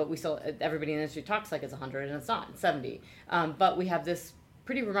 but everybody in the industry talks like it's 100 and it's not. It's 70. But we have this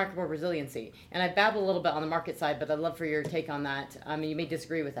pretty remarkable resiliency. And I babble a little bit on the market side, but I'd love for your take on that. You may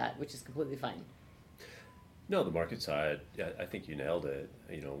disagree with that, which is completely fine. No, the market side, I think you nailed it.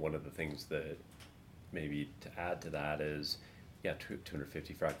 One of the things that maybe to add to that is,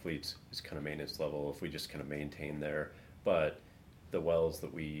 250 frac fleets is kind of maintenance level if we just kind of maintain there. But the wells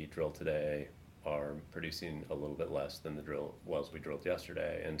that we drill today are producing a little bit less than the wells we drilled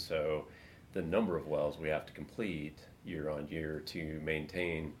yesterday. And so the number of wells we have to complete year on year to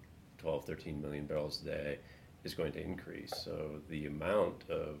maintain 12, 13 million barrels a day is going to increase. So the amount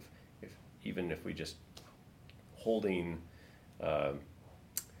of, even if we just holding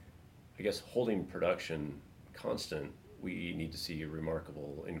production constant, we need to see a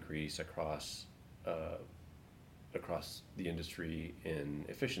remarkable increase across the industry in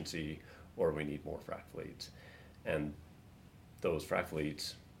efficiency, or we need more frac fleets. And those frac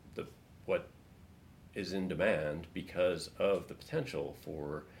fleets, what is in demand because of the potential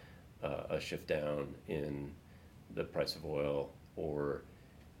for a shift down in the price of oil, or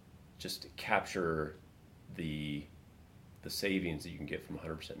just capture the savings that you can get from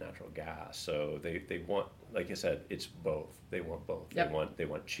 100% natural gas. So they want, like I said, it's both. They want both. Yep. They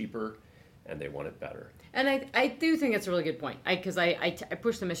want cheaper and they want it better. And I do think it's a really good point, because I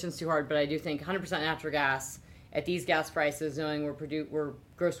push the emissions too hard, but I do think 100% natural gas at these gas prices, knowing we're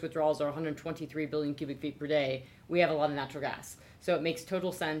gross withdrawals are 123 billion cubic feet per day, we have a lot of natural gas. So it makes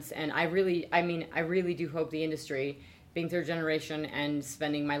total sense, and I really do hope the industry, being third generation and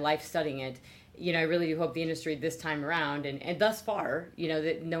spending my life studying it, I really do hope the industry this time around, and thus far,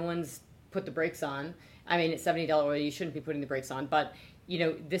 that no one's put the brakes on. I mean, at $70 oil, you shouldn't be putting the brakes on, but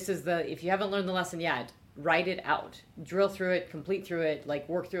this is if you haven't learned the lesson yet, write it out, drill through it, complete through it,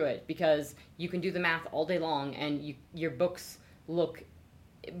 work through it, because you can do the math all day long, and your books look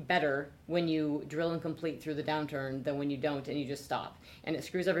better when you drill and complete through the downturn than when you don't and you just stop, and it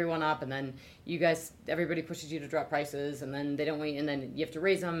screws everyone up, and then everybody pushes you to drop prices, and then they don't wait, and then you have to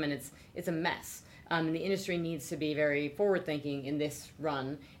raise them, and it's a mess. And the industry needs to be very forward thinking in this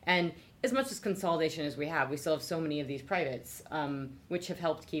run, and as much as consolidation as we still have so many of these privates, which have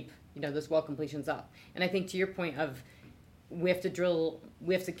helped keep those well completions up. And I think to your point of we have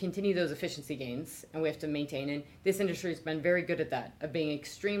to continue those efficiency gains, and we have to maintain. And this industry has been very good at that, of being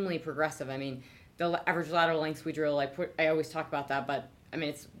extremely progressive. I mean, the average lateral lengths we drill, I always talk about that, but I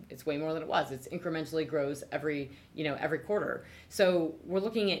mean, it's way more than it was. It's incrementally grows every quarter. So we're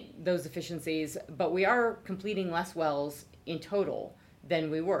looking at those efficiencies, but we are completing less wells in total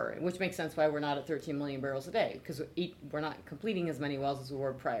than we were, which makes sense why we're not at 13 million barrels a day, because we're not completing as many wells as we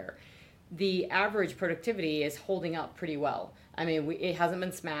were prior. The average productivity is holding up pretty well. I mean, it hasn't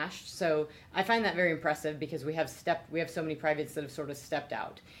been smashed, so I find that very impressive, because we have so many privates that have sort of stepped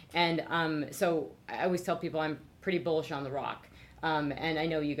out. And so I always tell people I'm pretty bullish on the Rock. And I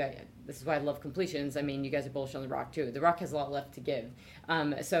know you guys, this is why I love completions. I mean, you guys are bullish on the Rock too. The Rock has a lot left to give.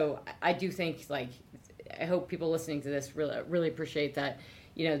 So I do think, I hope people listening to this really appreciate that,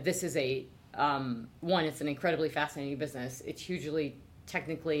 this is it's an incredibly fascinating business. It's hugely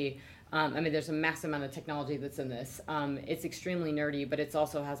technically, there's a massive amount of technology that's in this. It's extremely nerdy, but it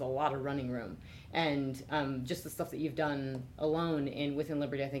also has a lot of running room. And just the stuff that you've done alone within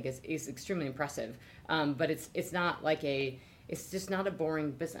Liberty, I think is extremely impressive. But it's not it's just not a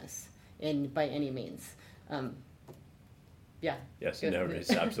boring business by any means. Yeah. Yes,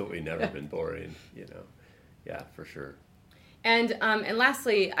 it's absolutely never been boring, Yeah, for sure. And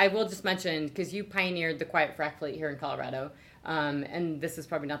lastly, I will just mention, because you pioneered the quiet frac fleet here in Colorado, and this is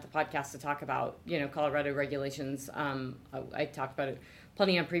probably not the podcast to talk about, Colorado regulations. I talked about it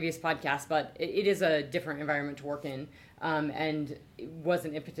plenty on previous podcasts, but it is a different environment to work in, and it was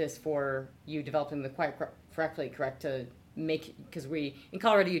an impetus for you developing the quiet frac fleet, correct? Because in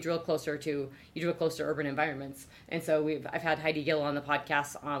Colorado you drill closer to urban environments, and so I've had Heidi Gill on the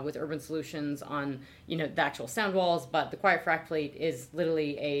podcast with Urban Solutions on the actual sound walls, but the quiet frac fleet is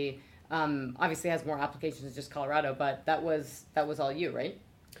literally obviously has more applications than just Colorado, but that was all you, right?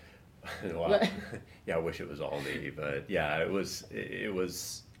 Well, yeah, I wish it was all me, but yeah, it was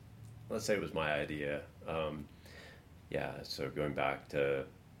let's say it was my idea. So going back to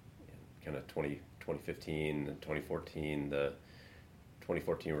kind of 2015 and 2014,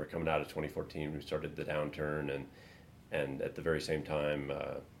 we were coming out of 2014, we started the downturn, and at the very same time,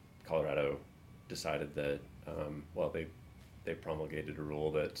 Colorado decided that, they promulgated a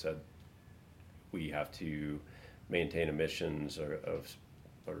rule that said we have to maintain emissions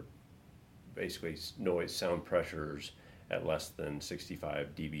or basically sound pressures at less than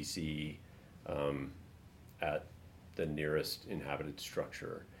 65 dBc at the nearest inhabited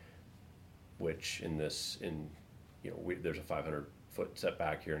structure, which there's a 500-foot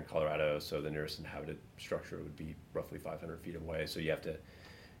setback here in Colorado, so the nearest inhabited structure would be roughly 500 feet away. So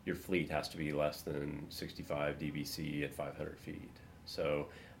your fleet has to be less than 65 dBc at 500 feet. So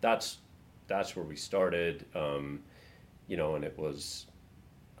that's where we started, and it was,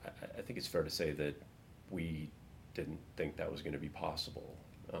 I think it's fair to say that we didn't think that was going to be possible,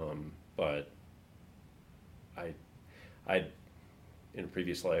 but I in a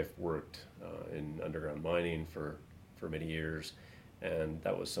previous life worked in underground mining for many years, and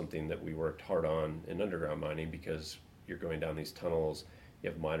that was something that we worked hard on in underground mining, because you're going down these tunnels, you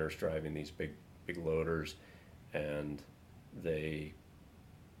have miners driving these big loaders, and the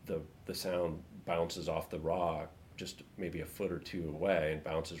sound bounces off the rock just maybe a foot or two away and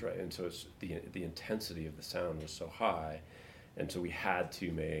bounces right, and so it's the intensity of the sound was so high, and so we had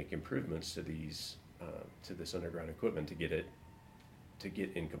to make improvements to this underground equipment to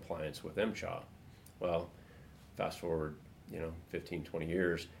get in compliance with MSHA. Well, fast forward, 15, 20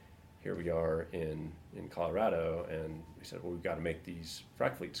 years, here we are in Colorado, and we said, well, we've got to make these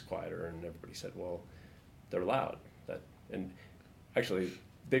frac fleets quieter, and everybody said, well, they're loud. And actually,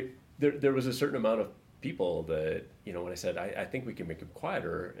 there was a certain amount people that, when I said, I think we can make them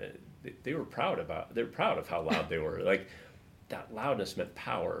quieter, they were proud of how loud they were. Like, that loudness meant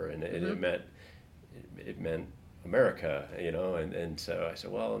power, and it meant America, and so I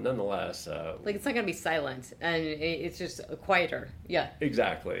said, well, nonetheless, like, it's not going to be silent, and it's just quieter. Yeah,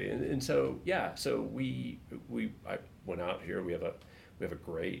 exactly. And so so I went out here. We have a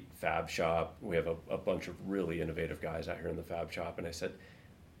great fab shop. We have a bunch of really innovative guys out here in the fab shop, and I said,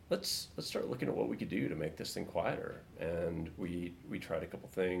 let's start looking at what we could do to make this thing quieter. And we tried a couple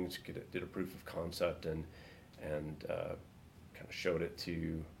things, did a proof of concept, and kind of showed it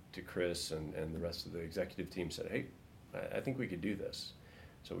to Chris and the rest of the executive team. Said, hey, I think we could do this.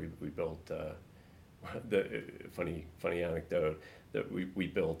 So we built the funny anecdote that we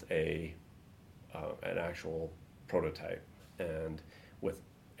built an actual prototype, and with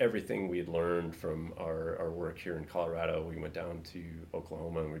everything we had learned from our work here in Colorado, we went down to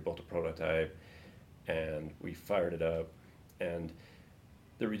Oklahoma and we built a prototype, and we fired it up. And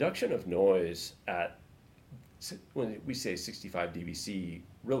the reduction of noise when we say 65 dBc,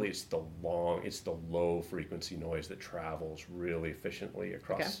 really it's the low frequency noise that travels really efficiently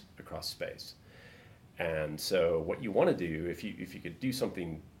across space. And so what you want to do, if you could do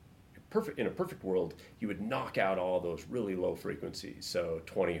something perfect in a perfect world, you would knock out all those really low frequencies, so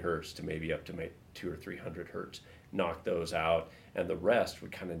 20 hertz to maybe up to 200 or 300 hertz, knock those out, and the rest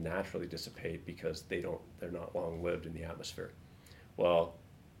would kind of naturally dissipate because they're not long lived in the atmosphere. Well,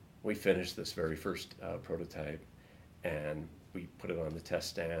 we finished this very first prototype, and we put it on the test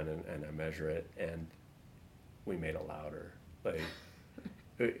stand, and I measure it, and we made it louder. Like,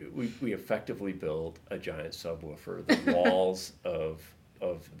 we effectively built a giant subwoofer. The walls of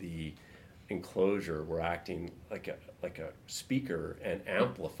the enclosure were acting like a speaker and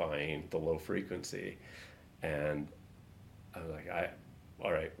amplifying the low frequency. And I was like,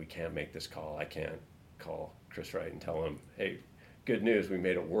 all right, we can't make this call. I can't call Chris Wright and tell him, hey, good news, we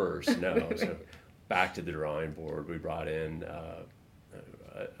made it worse. No. So back to the drawing board. We brought in a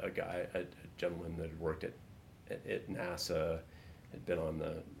gentleman that had worked at NASA, had been on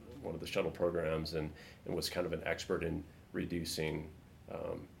one of the shuttle programs, and was kind of an expert in reducing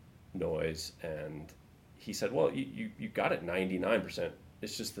noise. And he said, well, you got it 99%.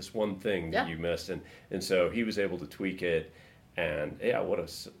 It's just this one thing that you missed. And so he was able to tweak it. And what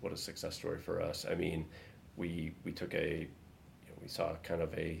a success story for us. I mean, we took we saw kind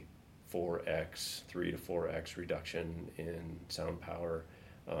of a 3 to 4x reduction in sound power.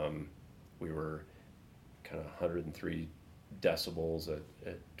 We were kind of 103 decibels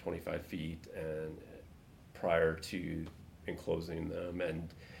at 25 feet, and prior to enclosing them, and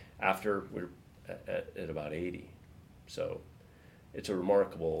after we're at about 80. So it's a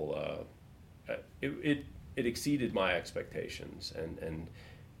remarkable. It exceeded my expectations, and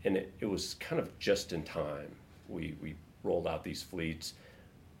it was kind of just in time. We rolled out these fleets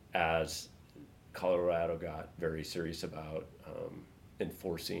as Colorado got very serious about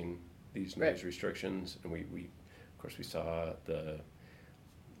enforcing these noise restrictions, and we of course we saw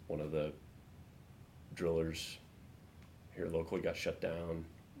one of the drillers here locally got shut down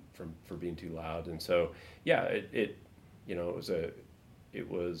for being too loud. And so it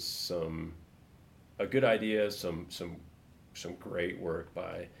was a good idea, some great work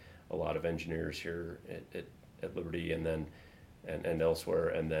by a lot of engineers here at Liberty, and then and elsewhere,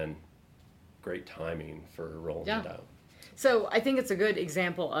 and then great timing for rolling it out. So I think it's a good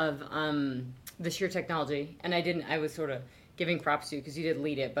example of the sheer technology, and I was sort of giving props to you because you did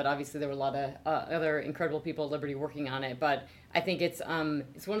lead it, but obviously there were a lot of other incredible people at Liberty working on it. But I think it's one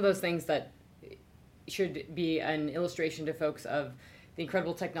of those things that should be an illustration to folks of the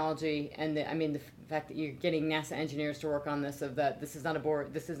incredible technology, and the fact that you're getting NASA engineers to work on this. Of that, this is not a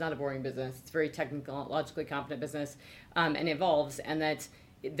boring business. It's a very technologically competent business, and evolves, and that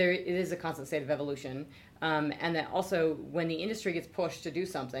it is a constant state of evolution, and that also when the industry gets pushed to do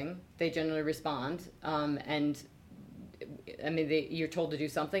something, they generally respond, and you're told to do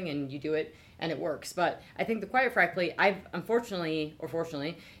something and you do it and it works. But I think the quiet frac fleet, I've unfortunately or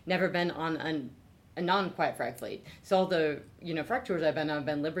fortunately never been on a non-quiet frac fleet. So all the frac tours I've been on have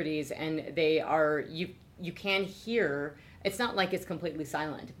been Liberties, and they are you can hear. It's not like it's completely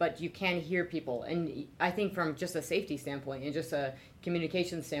silent, but you can hear people. And I think from just a safety standpoint and just a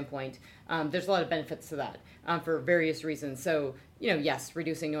communication standpoint, there's a lot of benefits to that for various reasons. So yes,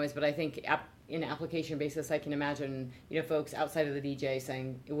 reducing noise, but I think in application basis, I can imagine folks outside of the DJ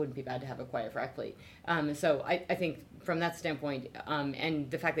saying it wouldn't be bad to have a quiet frac fleet. So I think from that standpoint, and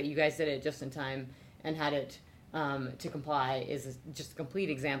the fact that you guys did it just in time and had it to comply is just a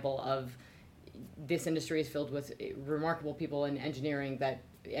complete example of this industry is filled with remarkable people in engineering that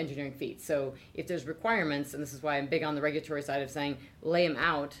engineering feats. So if there's requirements, and this is why I'm big on the regulatory side of saying lay them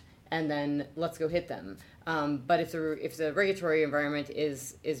out and then let's go hit them. But if the regulatory environment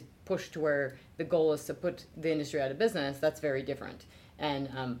is pushed to where the goal is to put the industry out of business, that's very different.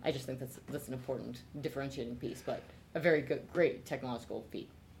 And I just think that's an important differentiating piece, but a very great technological feat.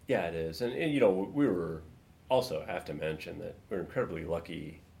 Yeah, it is. And we were also, I have to mention that we're incredibly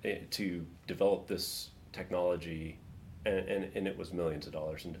lucky to develop this technology, and it was millions of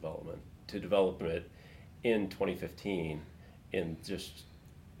dollars in development. To develop it in 2015 in just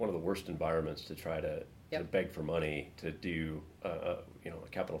one of the worst environments to try to beg for money to do a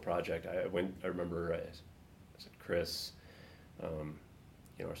capital project. I remember I said, Chris,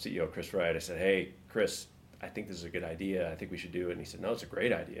 our CEO, Chris Wright, I said, hey, Chris, I think this is a good idea. I think we should do it. And he said, no, it's a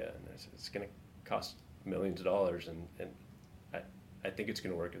great idea. And I said, it's going to cost millions of dollars. And I think it's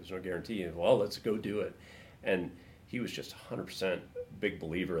going to work. There's no guarantee. And well, let's go do it. And he was just 100% big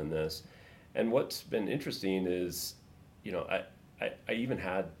believer in this. And what's been interesting is, I even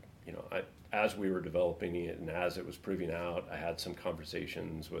had, as we were developing it and as it was proving out, I had some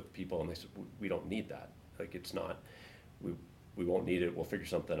conversations with people and they said, we don't need that. Like, it's not, we won't need it. We'll figure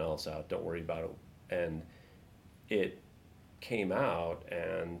something else out. Don't worry about it. And it came out,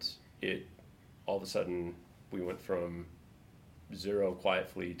 and it all of a sudden we went from 0 quiet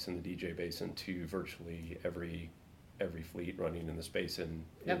fleets in the DJ Basin to virtually every fleet running in this basin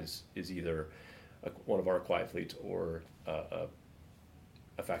is either one of our quiet fleets or a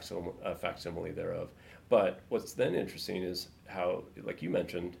facsimile thereof. But what's then interesting is how, like you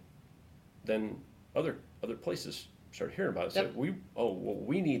mentioned, then other places start hearing about it. Yep. So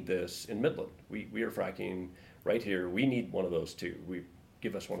we need this in Midland. We are fracking right here. We need one of those too.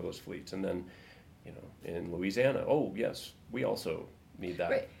 Give us one of those fleets. And then, in Louisiana, oh yes, we also need that.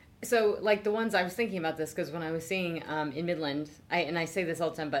 Right. So like the ones I was thinking about this, because when I was seeing in Midland, I say this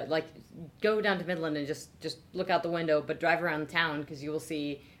all the time, but like go down to Midland and just look out the window, but drive around town, because you will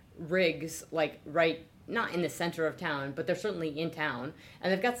see rigs like right, not in the center of town, but they're certainly in town.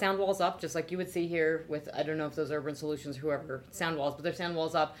 And they've got sound walls up, just like you would see here with, I don't know if those Urban Solutions, whoever, sound walls, but their sound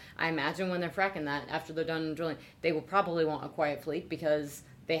walls up. I imagine when they're fracking that, after they're done drilling, they will probably want a quiet fleet because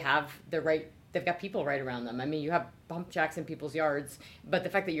they've got people right around them. I mean, you have pump jacks in people's yards, but the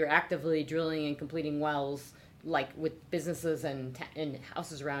fact that you're actively drilling and completing wells, like with businesses and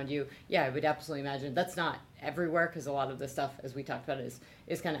houses around you, I would absolutely imagine. That's not everywhere, because a lot of this stuff, as we talked about,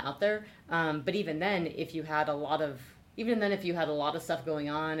 is kind of out there. But even then, if you had a lot of stuff going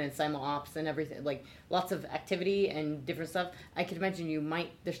on and simul ops and everything, like lots of activity and different stuff, I could imagine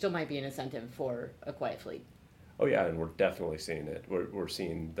there still might be an incentive for a quiet fleet. Oh yeah, and we're definitely seeing it. We're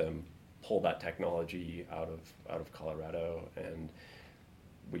seeing them pull that technology out of Colorado, and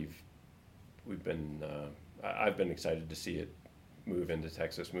we've been I've been excited to see it move into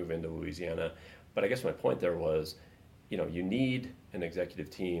Texas, move into Louisiana. But I guess my point there was, you need an executive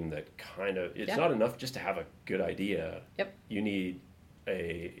team that it's not enough just to have a good idea. Yep. You need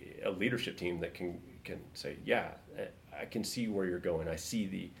a leadership team that can say, yeah, I can see where you're going. I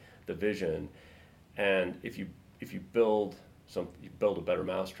see the vision. And if you build a better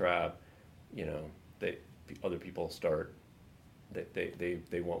mousetrap, other people start,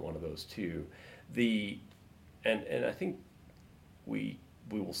 they want one of those too. And I think we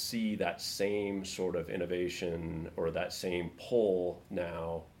will see that same sort of innovation or that same pull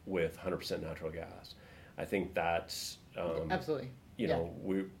now with 100% natural gas. I think that's absolutely.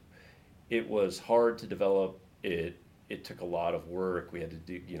 It was hard to develop. It took a lot of work. We had to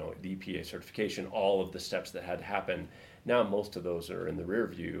do the EPA certification, all of the steps that had to happen. Now most of those are in the rear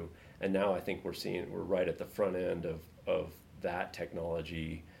view, and now I think we're right at the front end of that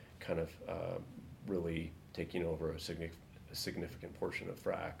technology kind of really taking over a significant portion of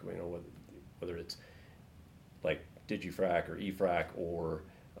frac. Whether it's like DigiFrac or eFrac or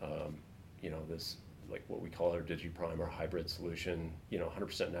this, like what we call our DigiPrime or hybrid solution,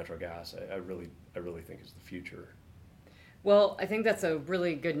 100% natural gas. I really think is the future. Well, I think that's a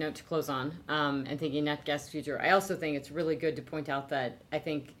really good note to close on, and thinking net gas future. I also think it's really good to point out that I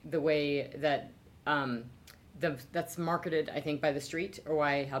think the way that that's marketed, I think, by the street, or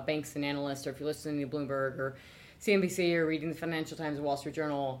how banks and analysts, or if you're listening to Bloomberg or CNBC or reading the Financial Times or Wall Street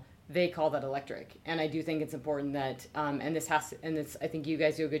Journal, they call that electric. And I do think it's important that, I think you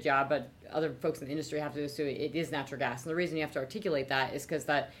guys do a good job, but other folks in the industry have to do this too. It is natural gas. And the reason you have to articulate that is because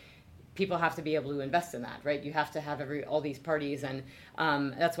that people have to be able to invest in that, right? You have to have all these parties, and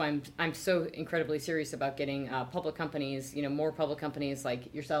that's why I'm so incredibly serious about getting public companies, more public companies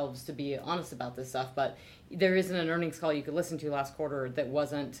like yourselves to be honest about this stuff. But there isn't an earnings call you could listen to last quarter that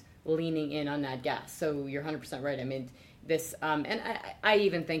wasn't leaning in on that gas. So you're 100% right. I mean, this, and I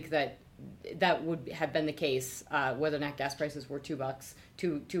even think that would have been the case whether nat gas prices were $2,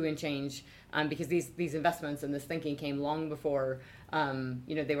 two and change, because these investments and this thinking came long before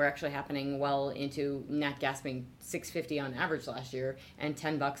they were actually happening well into nat gas being $6.50 on average last year and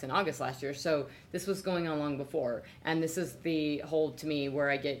 $10 in August last year. So this was going on long before, and this is the whole, to me, where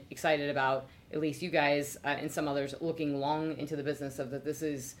I get excited about, at least you guys and some others, looking long into the business of that. This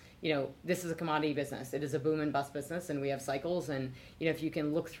is a commodity business. It is a boom and bust business, and we have cycles. And if you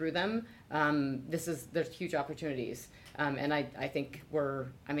can look through them, there's huge opportunities. And I think we're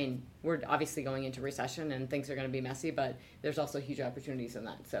obviously going into recession, and things are going to be messy, but there's also huge opportunities in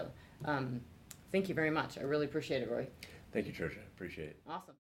that. So, thank you very much. I really appreciate it, Roy. Thank you, Tricia. Appreciate it. Awesome.